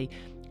sensitivity,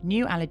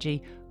 new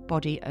allergy,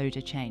 body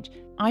odour change.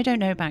 I don't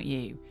know about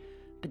you,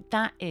 but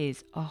that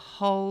is a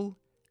whole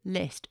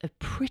list of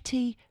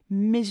pretty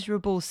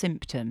miserable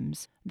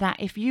symptoms that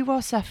if you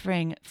are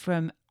suffering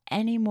from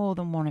any more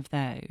than one of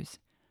those,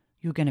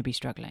 you're going to be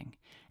struggling.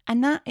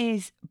 And that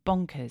is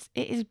bonkers.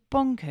 It is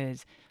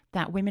bonkers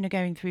that women are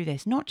going through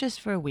this, not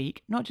just for a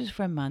week, not just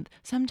for a month,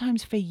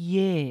 sometimes for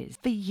years.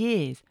 For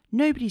years.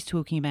 Nobody's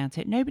talking about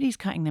it. Nobody's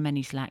cutting them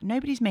any slack.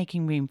 Nobody's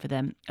making room for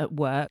them at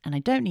work. And I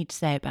don't need to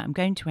say it, but I'm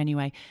going to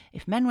anyway.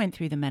 If men went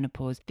through the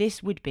menopause,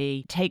 this would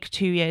be take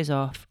 2 years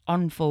off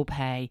on full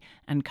pay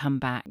and come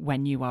back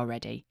when you are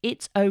ready.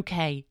 It's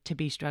okay to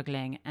be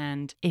struggling.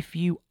 And if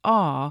you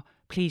are,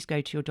 please go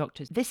to your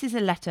doctors. This is a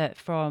letter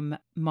from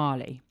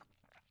Marley.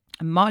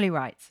 And Marley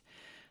writes,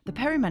 "The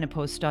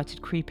perimenopause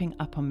started creeping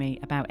up on me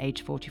about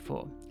age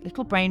 44.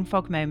 Little brain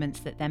fog moments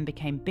that then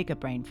became bigger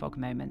brain fog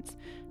moments.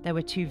 There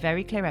were 2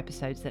 very clear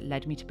episodes that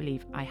led me to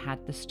believe I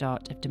had the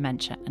start of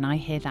dementia." And I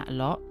hear that a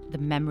lot. The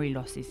memory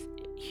loss is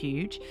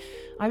huge.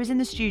 "I was in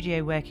the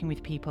studio working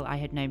with people I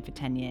had known for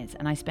 10 years,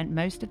 and I spent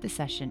most of the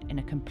session in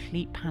a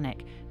complete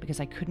panic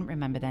because I couldn't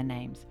remember their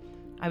names.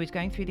 I was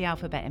going through the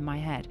alphabet in my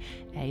head.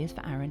 A is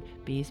for Aaron,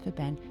 B is for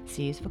Ben,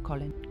 C is for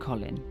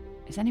Colin.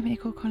 Is anybody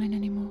called Colin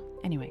anymore?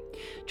 Anyway,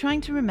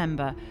 trying to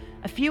remember.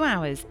 A few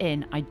hours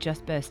in, I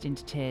just burst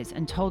into tears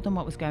and told them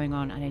what was going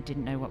on, and I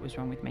didn't know what was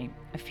wrong with me.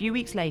 A few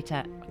weeks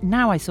later,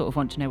 now I sort of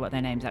want to know what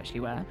their names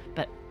actually were,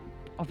 but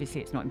obviously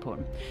it's not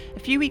important.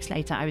 A few weeks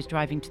later, I was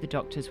driving to the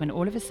doctor's when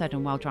all of a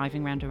sudden, while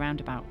driving round a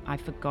roundabout, I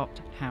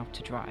forgot how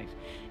to drive.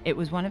 It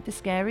was one of the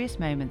scariest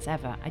moments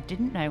ever. I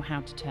didn't know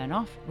how to turn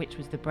off, which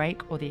was the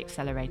brake or the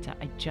accelerator.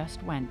 I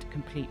just went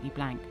completely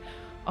blank.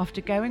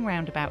 After going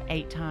round about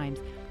 8 times,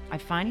 I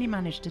finally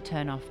managed to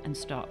turn off and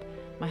stop.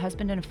 My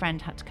husband and a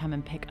friend had to come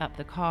and pick up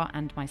the car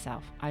and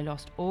myself. I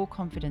lost all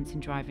confidence in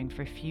driving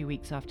for a few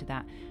weeks after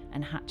that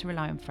and had to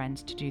rely on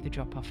friends to do the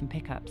drop-off and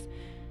pickups.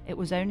 It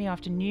was only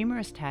after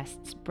numerous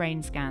tests,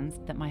 brain scans,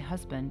 that my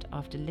husband,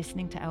 after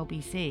listening to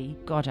LBC,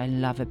 God, I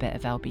love a bit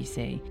of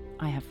LBC.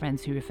 I have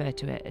friends who refer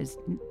to it as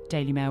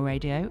Daily Mail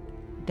Radio.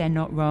 They're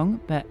not wrong,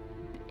 but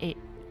it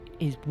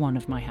is one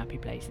of my happy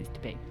places to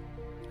be.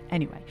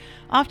 Anyway,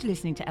 after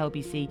listening to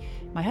LBC,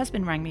 my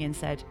husband rang me and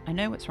said, "I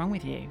know what's wrong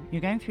with you. You're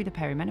going through the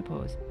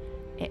perimenopause."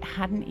 It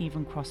hadn't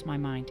even crossed my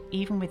mind.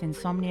 Even with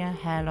insomnia,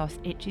 hair loss,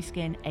 itchy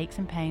skin, aches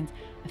and pains,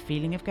 a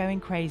feeling of going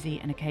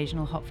crazy and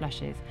occasional hot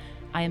flushes,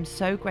 I am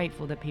so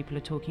grateful that people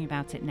are talking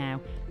about it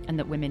now and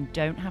that women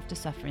don't have to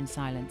suffer in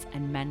silence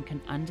and men can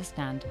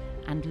understand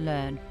and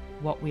learn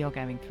what we are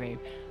going through.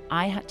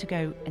 I had to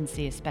go and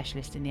see a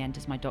specialist in the end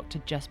as my doctor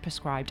just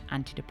prescribed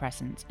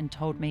antidepressants and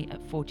told me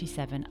at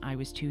 47 I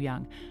was too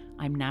young.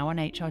 I'm now on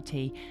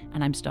HRT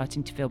and I'm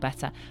starting to feel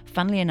better.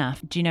 Funnily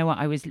enough, do you know what?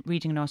 I was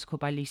reading an article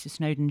by Lisa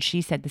Snowdon.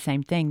 She said the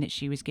same thing, that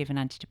she was given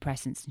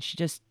antidepressants and she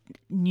just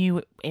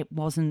knew it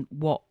wasn't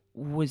what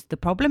was the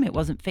problem. It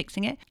wasn't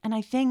fixing it. And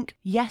I think,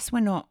 yes, we're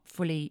not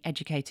fully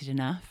educated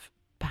enough,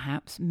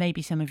 perhaps.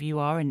 Maybe some of you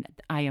are, and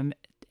I am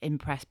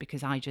impressed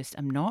because I just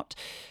am not.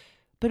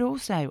 But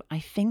also, I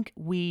think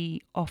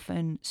we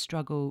often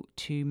struggle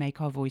to make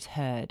our voice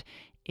heard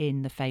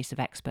in the face of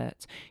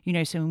experts. You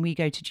know, so when we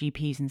go to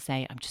GPs and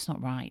say, I'm just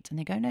not right, and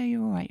they go, no,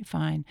 you're all right, you're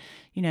fine,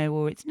 you know,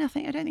 or it's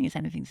nothing, I don't think it's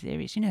anything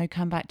serious, you know,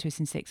 come back to us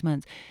in 6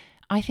 months.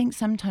 I think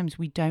sometimes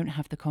we don't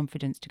have the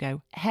confidence to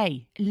go,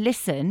 hey,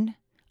 listen,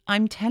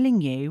 I'm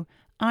telling you,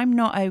 I'm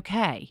not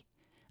okay.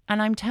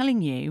 And I'm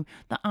telling you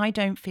that I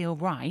don't feel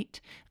right.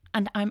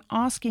 And I'm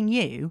asking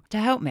you to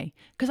help me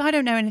because I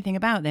don't know anything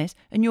about this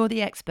and you're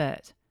the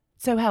expert.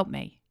 So help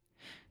me.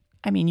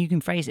 I mean, you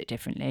can phrase it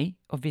differently,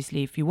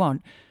 obviously, if you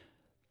want.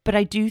 But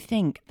I do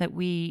think that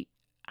we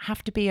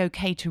have to be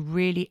okay to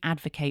really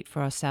advocate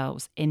for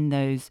ourselves in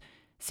those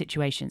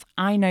situations.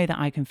 I know that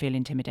I can feel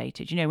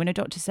intimidated. You know, when a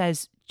doctor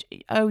says,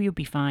 oh, you'll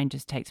be fine,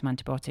 just take some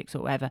antibiotics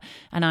or whatever.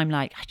 And I'm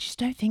like, I just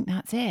don't think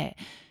that's it.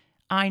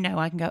 I know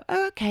I can go,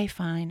 oh, okay,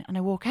 fine. And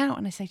I walk out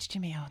and I say to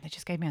Jimmy, oh, they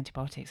just gave me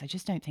antibiotics. I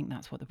just don't think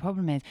that's what the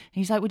problem is. And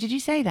he's like, well, did you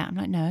say that? I'm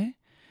like, no.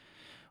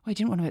 Well, I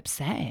didn't want to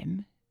upset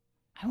him.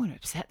 I don't want to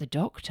upset the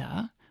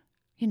doctor.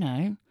 You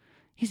know,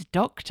 he's a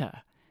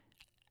doctor.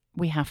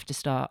 We have to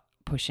start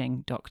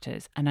pushing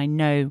doctors. And I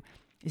know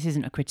this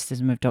isn't a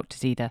criticism of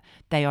doctors either.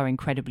 They are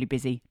incredibly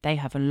busy. They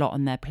have a lot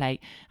on their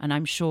plate. And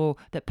I'm sure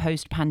that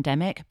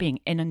post-pandemic, being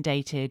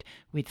inundated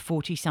with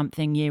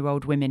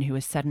 40-something-year-old women who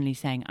are suddenly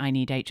saying, I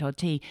need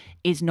HRT,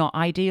 is not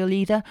ideal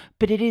either.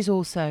 But it is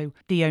also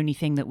the only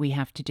thing that we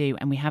have to do,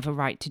 and we have a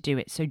right to do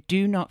it. So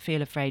do not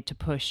feel afraid to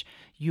push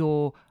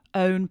your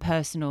own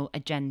personal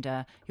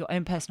agenda, your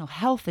own personal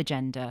health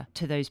agenda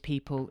to those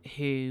people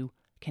who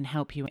can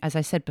help you. As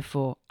I said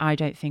before, I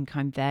don't think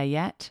I'm there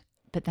yet.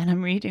 But then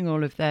I'm reading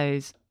all of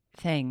those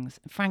things.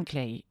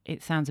 Frankly,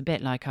 it sounds a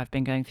bit like I've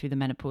been going through the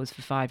menopause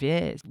for 5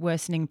 years.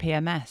 Worsening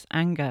PMS,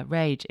 anger,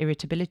 rage,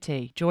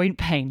 irritability, joint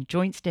pain,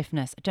 joint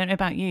stiffness. I don't know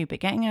about you, but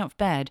getting out of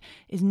bed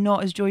is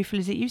not as joyful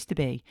as it used to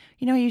be.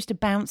 You know, I used to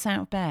bounce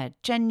out of bed,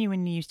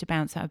 genuinely used to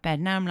bounce out of bed.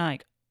 Now I'm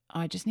like,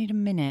 I just need a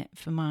minute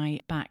for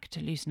my back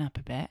to loosen up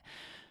a bit.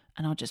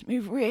 And I'll just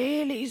move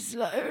really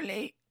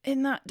slowly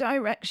in that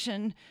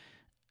direction.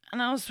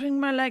 And I'll swing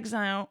my legs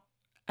out.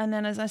 And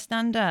then as I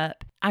stand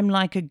up, I'm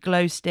like a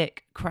glow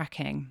stick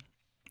cracking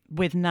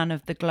with none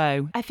of the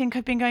glow. I think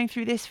I've been going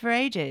through this for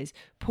ages.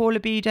 Poor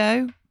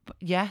libido,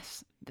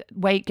 yes.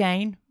 Weight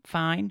gain,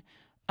 fine.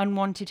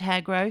 Unwanted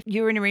hair growth,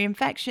 urinary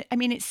infection. I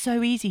mean, it's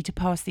so easy to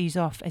pass these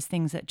off as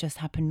things that just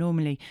happen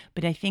normally.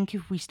 But I think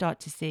if we start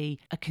to see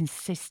a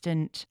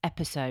consistent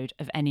episode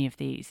of any of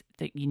these,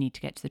 that you need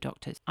to get to the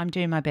doctors. I'm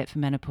doing my bit for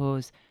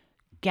menopause.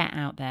 Get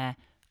out there,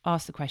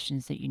 ask the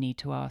questions that you need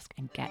to ask,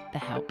 and get the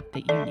help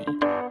that you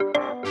need.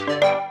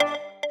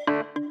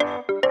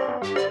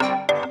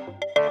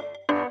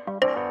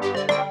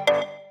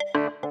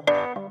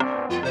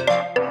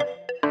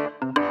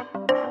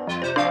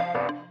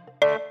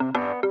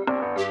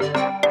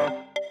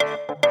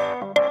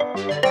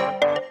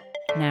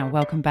 Now,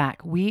 welcome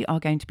back. We are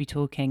going to be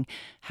talking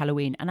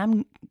Halloween, and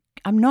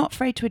I'm not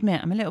afraid to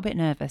admit I'm a little bit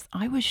nervous.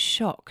 I was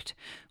shocked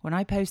when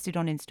I posted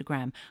on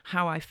Instagram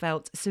how I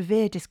felt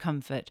severe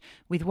discomfort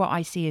with what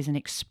I see as an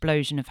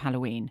explosion of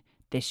Halloween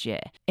this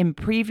year. In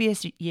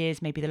previous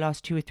years, maybe the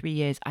last 2 or 3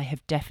 years, I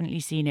have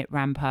definitely seen it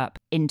ramp up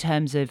in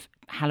terms of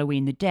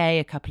Halloween the day,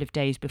 a couple of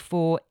days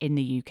before in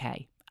the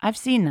UK. I've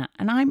seen that,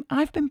 and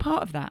I've been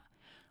part of that.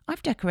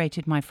 I've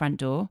decorated my front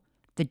door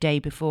the day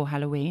before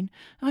Halloween.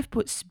 I've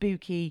put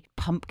spooky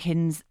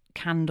pumpkins,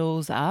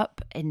 candles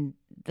up in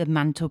the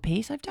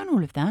mantelpiece. I've done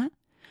all of that.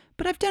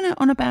 But I've done it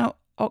on about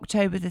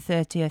October the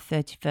 30th,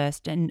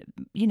 31st. And,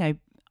 you know,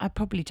 I've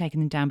probably taken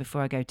them down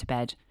before I go to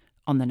bed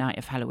on the night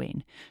of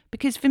Halloween.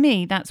 Because for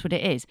me, that's what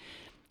it is.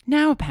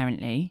 Now,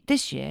 apparently,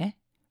 this year,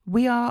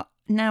 we are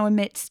now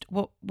amidst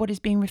what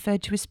is being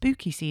referred to as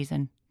spooky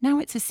season. Now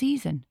it's a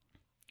season.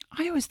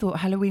 I always thought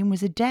Halloween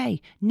was a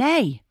day.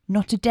 Nay,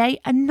 not a day,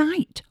 a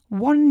night.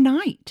 One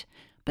night.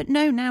 But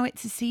no, now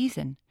it's a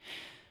season.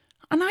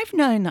 And I've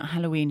known that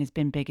Halloween has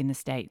been big in the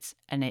States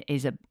and it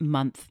is a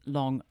month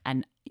long.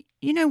 And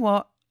you know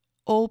what?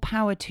 All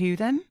power to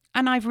them.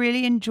 And I've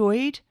really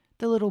enjoyed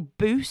the little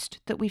boost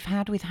that we've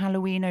had with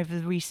Halloween over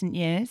the recent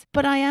years.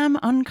 But I am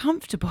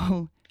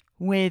uncomfortable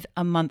with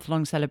a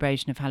month-long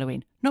celebration of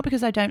Halloween. Not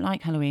because I don't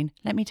like Halloween.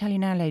 Let me tell you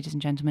now, ladies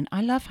and gentlemen,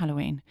 I love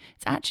Halloween.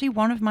 It's actually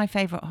one of my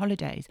favourite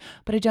holidays,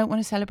 but I don't want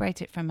to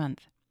celebrate it for a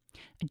month.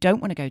 I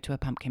don't want to go to a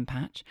pumpkin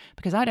patch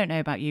because I don't know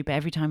about you, but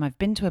every time I've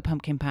been to a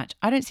pumpkin patch,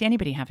 I don't see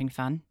anybody having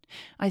fun.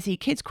 I see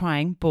kids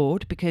crying,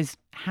 bored, because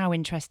how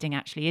interesting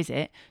actually is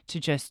it to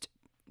just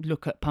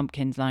look at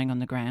pumpkins lying on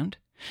the ground?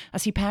 I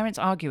see parents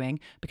arguing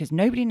because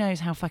nobody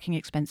knows how fucking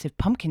expensive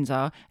pumpkins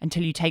are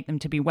until you take them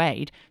to be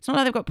weighed. It's not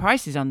like they've got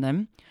prices on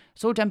them.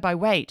 It's all done by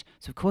weight.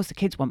 So, of course, the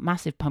kids want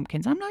massive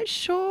pumpkins. I'm like,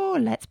 sure,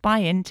 let's buy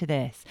into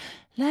this.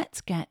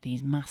 Let's get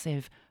these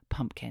massive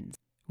pumpkins.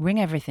 Ring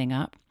everything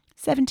up.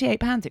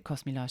 £78 it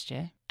cost me last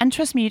year. And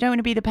trust me, you don't want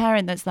to be the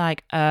parent that's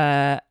like,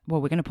 well,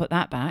 we're going to put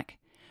that back.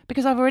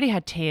 Because I've already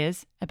had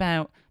tears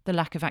about the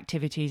lack of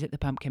activities at the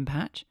pumpkin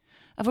patch.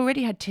 I've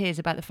already had tears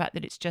about the fact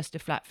that it's just a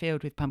flat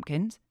field with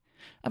pumpkins.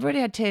 I've already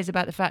had tears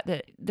about the fact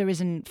that there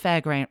isn't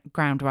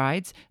fairground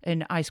rides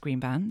and ice cream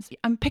vans.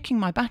 I'm picking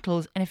my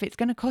battles, and if it's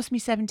going to cost me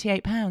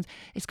 £78,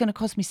 it's going to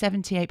cost me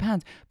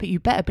 £78. But you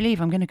better believe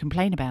I'm going to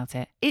complain about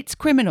it. It's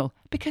criminal,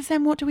 because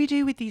then what do we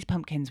do with these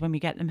pumpkins when we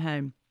get them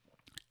home?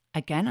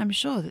 Again, I'm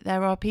sure that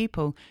there are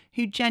people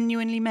who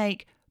genuinely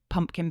make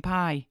pumpkin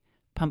pie,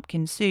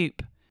 pumpkin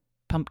soup,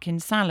 pumpkin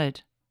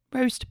salad,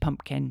 roast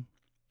pumpkin,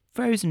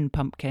 frozen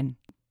pumpkin,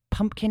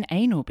 pumpkin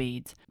anal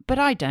beads. But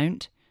I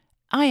don't.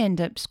 I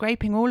end up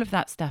scraping all of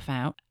that stuff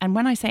out. And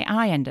when I say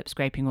I end up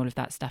scraping all of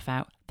that stuff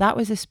out, that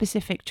was a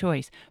specific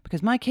choice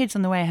because my kids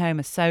on the way home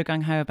are so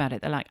gung-ho about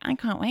it. They're like, I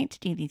can't wait to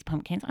do these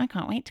pumpkins. I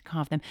can't wait to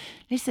carve them.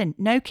 Listen,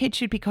 no kid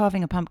should be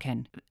carving a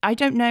pumpkin. I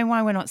don't know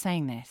why we're not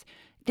saying this.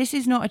 This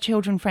is not a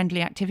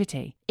children-friendly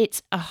activity.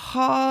 It's a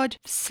hard,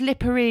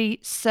 slippery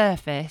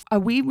surface. Are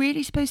we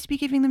really supposed to be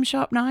giving them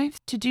sharp knives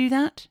to do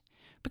that?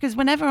 Because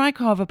whenever I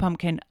carve a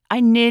pumpkin,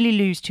 I nearly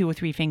lose 2 or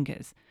 3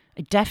 fingers.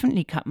 I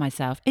definitely cut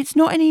myself. It's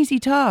not an easy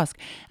task.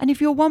 And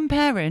if you're one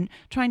parent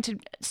trying to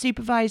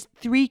supervise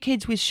 3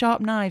 kids with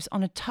sharp knives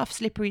on a tough,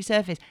 slippery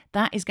surface,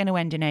 that is going to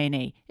end in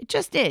A&E. It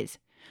just is.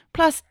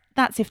 Plus,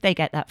 that's if they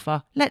get that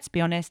far. Let's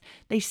be honest.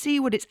 They see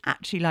what it's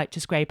actually like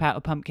to scrape out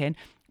a pumpkin,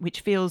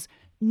 which feels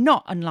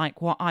not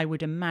unlike what I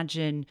would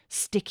imagine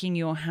sticking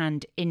your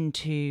hand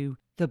into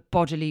the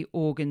bodily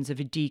organs of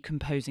a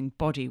decomposing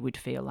body would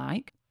feel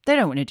like. They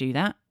don't want to do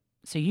that.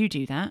 So you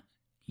do that.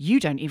 You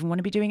don't even want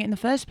to be doing it in the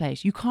first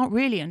place. You can't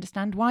really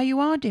understand why you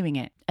are doing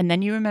it. And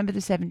then you remember the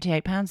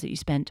 £78 that you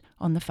spent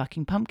on the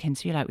fucking pumpkin.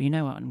 So you're like, well, you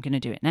know what? I'm going to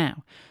do it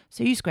now.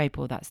 So you scrape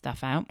all that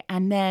stuff out.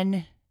 And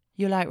then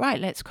you're like, right,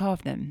 let's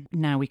carve them.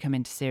 Now we come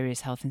into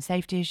serious health and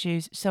safety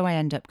issues. So I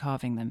end up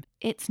carving them.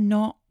 It's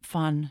not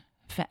fun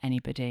for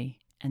anybody.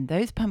 And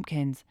those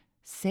pumpkins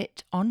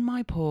sit on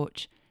my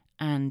porch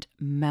and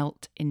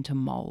melt into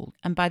mold.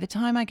 And by the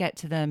time I get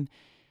to them,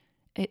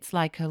 it's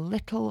like a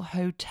little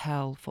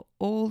hotel for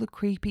all the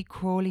creepy,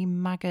 crawly,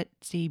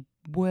 maggotsy,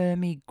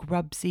 wormy,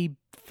 grubsy,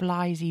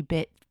 fliesy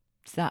bits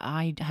that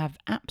I have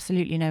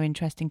absolutely no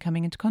interest in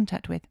coming into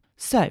contact with.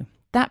 So,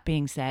 that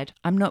being said,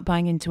 I'm not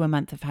buying into a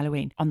month of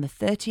Halloween. On the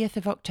 30th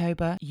of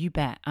October, you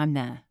bet, I'm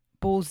there.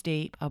 Balls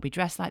deep, I'll be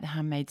dressed like the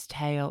Handmaid's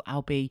Tale,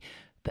 I'll be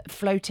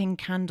floating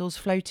candles,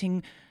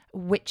 floating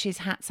witches'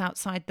 hats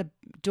outside the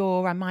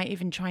door. I might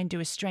even try and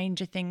do a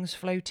Stranger Things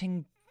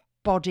floating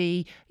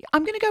body.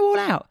 I'm going to go all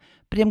out,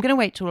 but I'm going to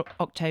wait till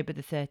October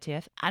the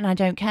 30th, and I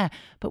don't care.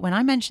 But when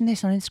I mention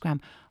this on Instagram,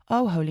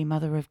 oh, Holy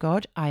Mother of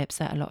God, I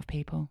upset a lot of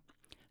people,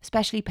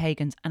 especially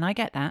pagans, and I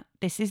get that.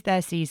 This is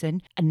their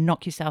season, and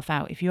knock yourself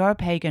out. If you are a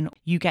pagan,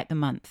 you get the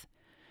month.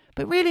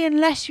 But really,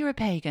 unless you're a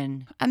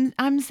pagan,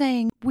 I'm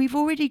saying we've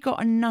already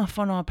got enough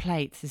on our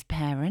plates as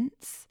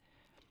parents.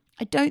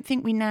 I don't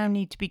think we now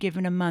need to be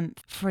given a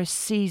month for a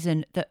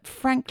season that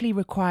frankly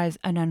requires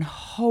an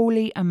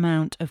unholy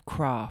amount of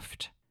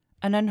craft.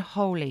 An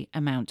unholy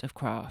amount of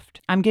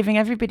craft. I'm giving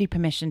everybody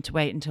permission to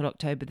wait until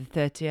October the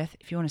 30th.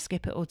 If you want to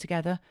skip it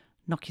altogether,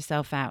 knock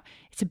yourself out.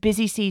 It's a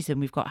busy season.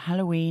 We've got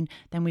Halloween,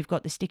 then we've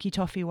got the sticky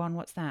toffee one.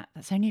 What's that?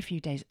 That's only a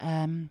few days.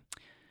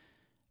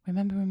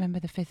 Remember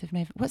the 5th of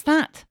November. What's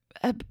that?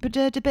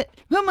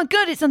 Oh my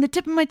God, it's on the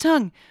tip of my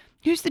tongue.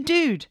 Who's the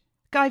dude?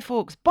 Guy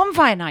Fawkes.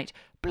 Bonfire night.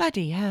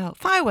 Bloody hell.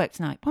 Fireworks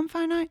night.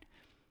 Bonfire night.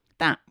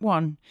 That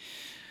one.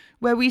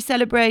 Where we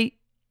celebrate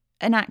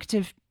an act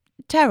of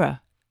terror.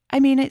 I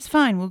mean, it's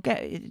fine.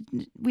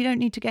 We don't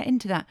need to get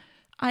into that.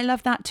 I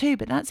love that too,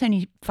 but that's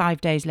only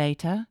 5 days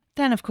later.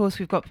 Then, of course,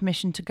 we've got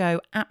permission to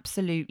go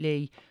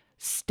absolutely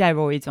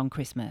steroids on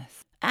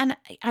Christmas. And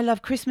I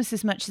love Christmas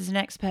as much as the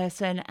next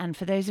person. And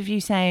for those of you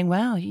saying,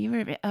 well, you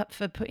were a bit up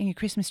for putting a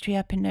Christmas tree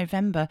up in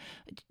November.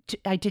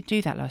 I did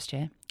do that last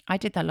year.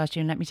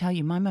 And let me tell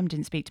you, my mum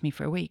didn't speak to me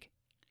for a week.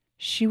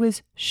 She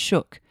was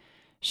shook.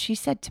 She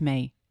said to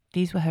me,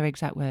 these were her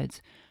exact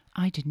words,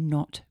 I did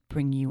not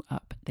bring you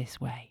up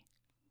this way.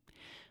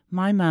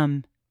 My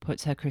mum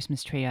puts her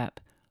Christmas tree up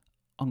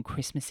on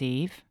Christmas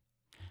Eve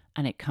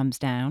and it comes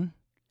down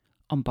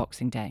on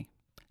Boxing Day.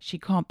 She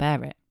can't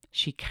bear it.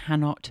 She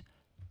cannot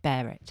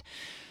bear it.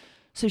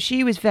 So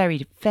she was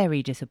very,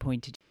 very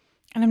disappointed.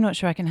 And I'm not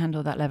sure I can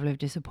handle that level of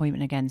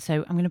disappointment again.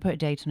 So I'm going to put a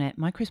date on it.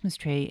 My Christmas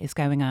tree is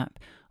going up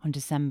on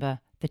December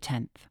the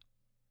 10th.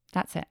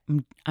 That's it.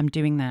 I'm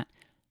doing that.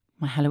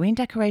 My Halloween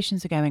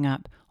decorations are going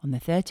up on the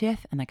 30th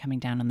and they're coming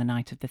down on the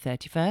night of the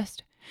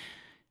 31st.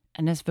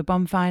 And as for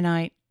bonfire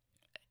night,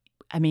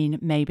 I mean,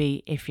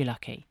 maybe if you're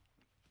lucky.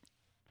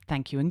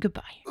 Thank you and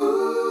goodbye.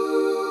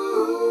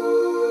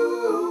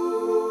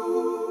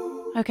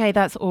 Okay,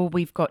 that's all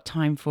we've got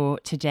time for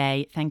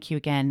today. Thank you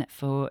again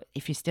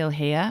if you're still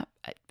here.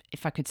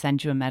 If I could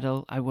send you a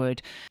medal, I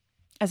would.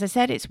 As I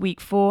said, it's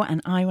week 4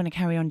 and I want to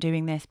carry on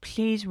doing this.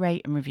 Please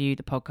rate and review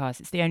the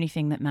podcast. It's the only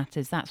thing that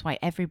matters. That's why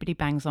everybody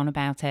bangs on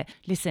about it.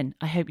 Listen,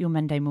 I hope your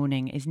Monday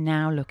morning is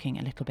now looking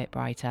a little bit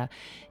brighter.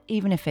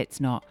 Even if it's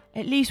not,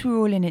 at least we're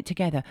all in it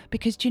together.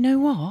 Because do you know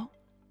what?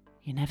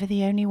 You're never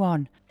the only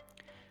one.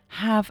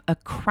 Have a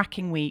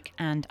cracking week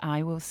and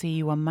I will see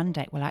you on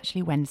Monday. Well,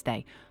 actually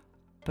Wednesday,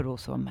 but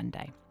also on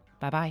Monday.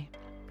 Bye-bye.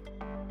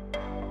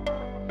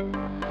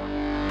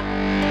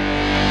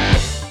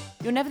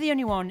 You're Never the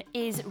Only One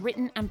is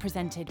written and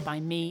presented by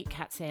me,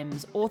 Kat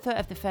Sims, author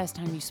of The First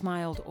Time You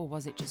Smiled, or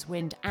Was It Just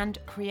Wind, and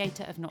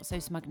creator of Not So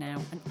Smug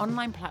Now, an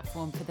online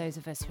platform for those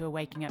of us who are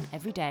waking up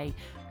every day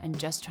and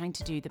just trying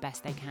to do the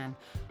best they can.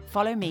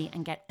 Follow me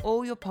and get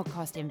all your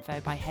podcast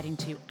info by heading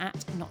to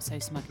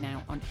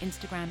 @NotSoSmugNow on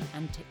Instagram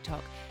and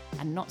TikTok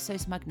and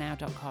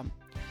notsosmugnow.com.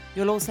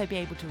 You'll also be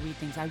able to read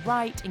things I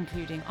write,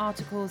 including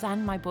articles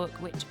and my book,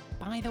 which,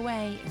 by the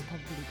way, is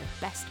probably the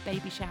best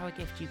baby shower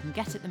gift you can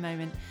get at the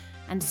moment.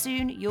 And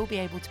soon you'll be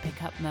able to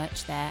pick up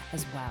merch there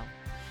as well.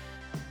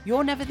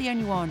 You're Never the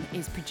Only One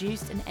is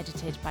produced and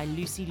edited by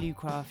Lucy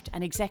Lucraft,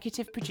 and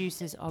executive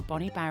producers are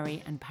Bonnie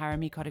Barry and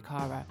Parami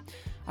Kodakara.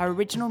 Our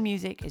original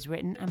music is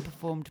written and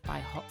performed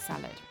by Hot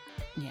Salad.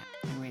 Yeah,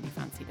 I really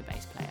fancy the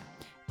bass player.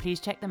 Please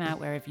check them out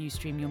wherever you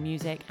stream your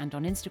music and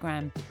on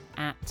Instagram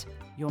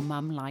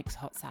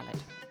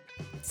 @YourMumLikesHotSalad.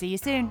 See you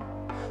soon.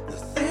 The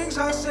things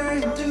I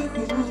say and do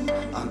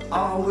aren't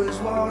always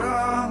what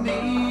I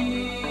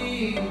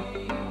mean.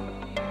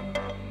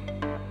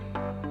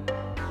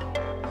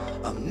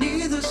 I'm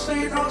neither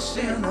saint nor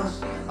sinner,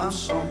 I'm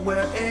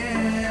somewhere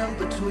in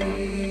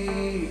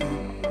between.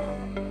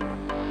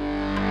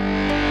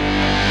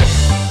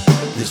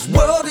 This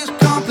world is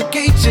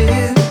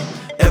complicated,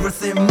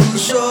 everything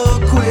moves so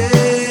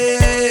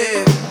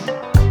quick.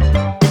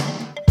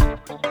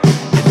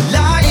 You're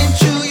lying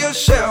to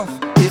yourself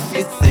if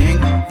you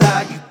think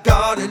that you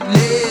got it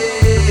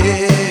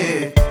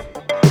lit.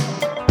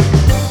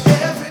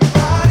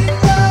 Everybody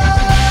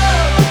knows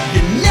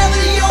you're never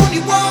the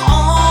only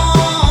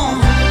one.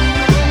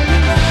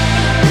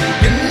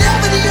 You're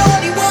never the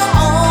only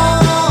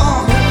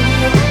one.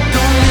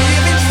 Don't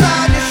live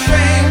inside your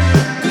shame,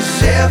 'cause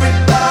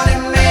everybody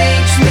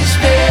makes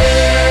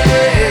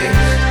mistakes.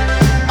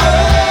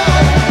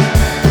 Oh.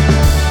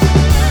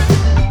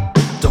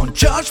 Don't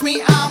judge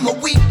me, I'm a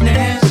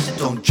weakness.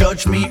 Don't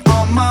judge me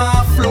on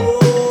my flaws.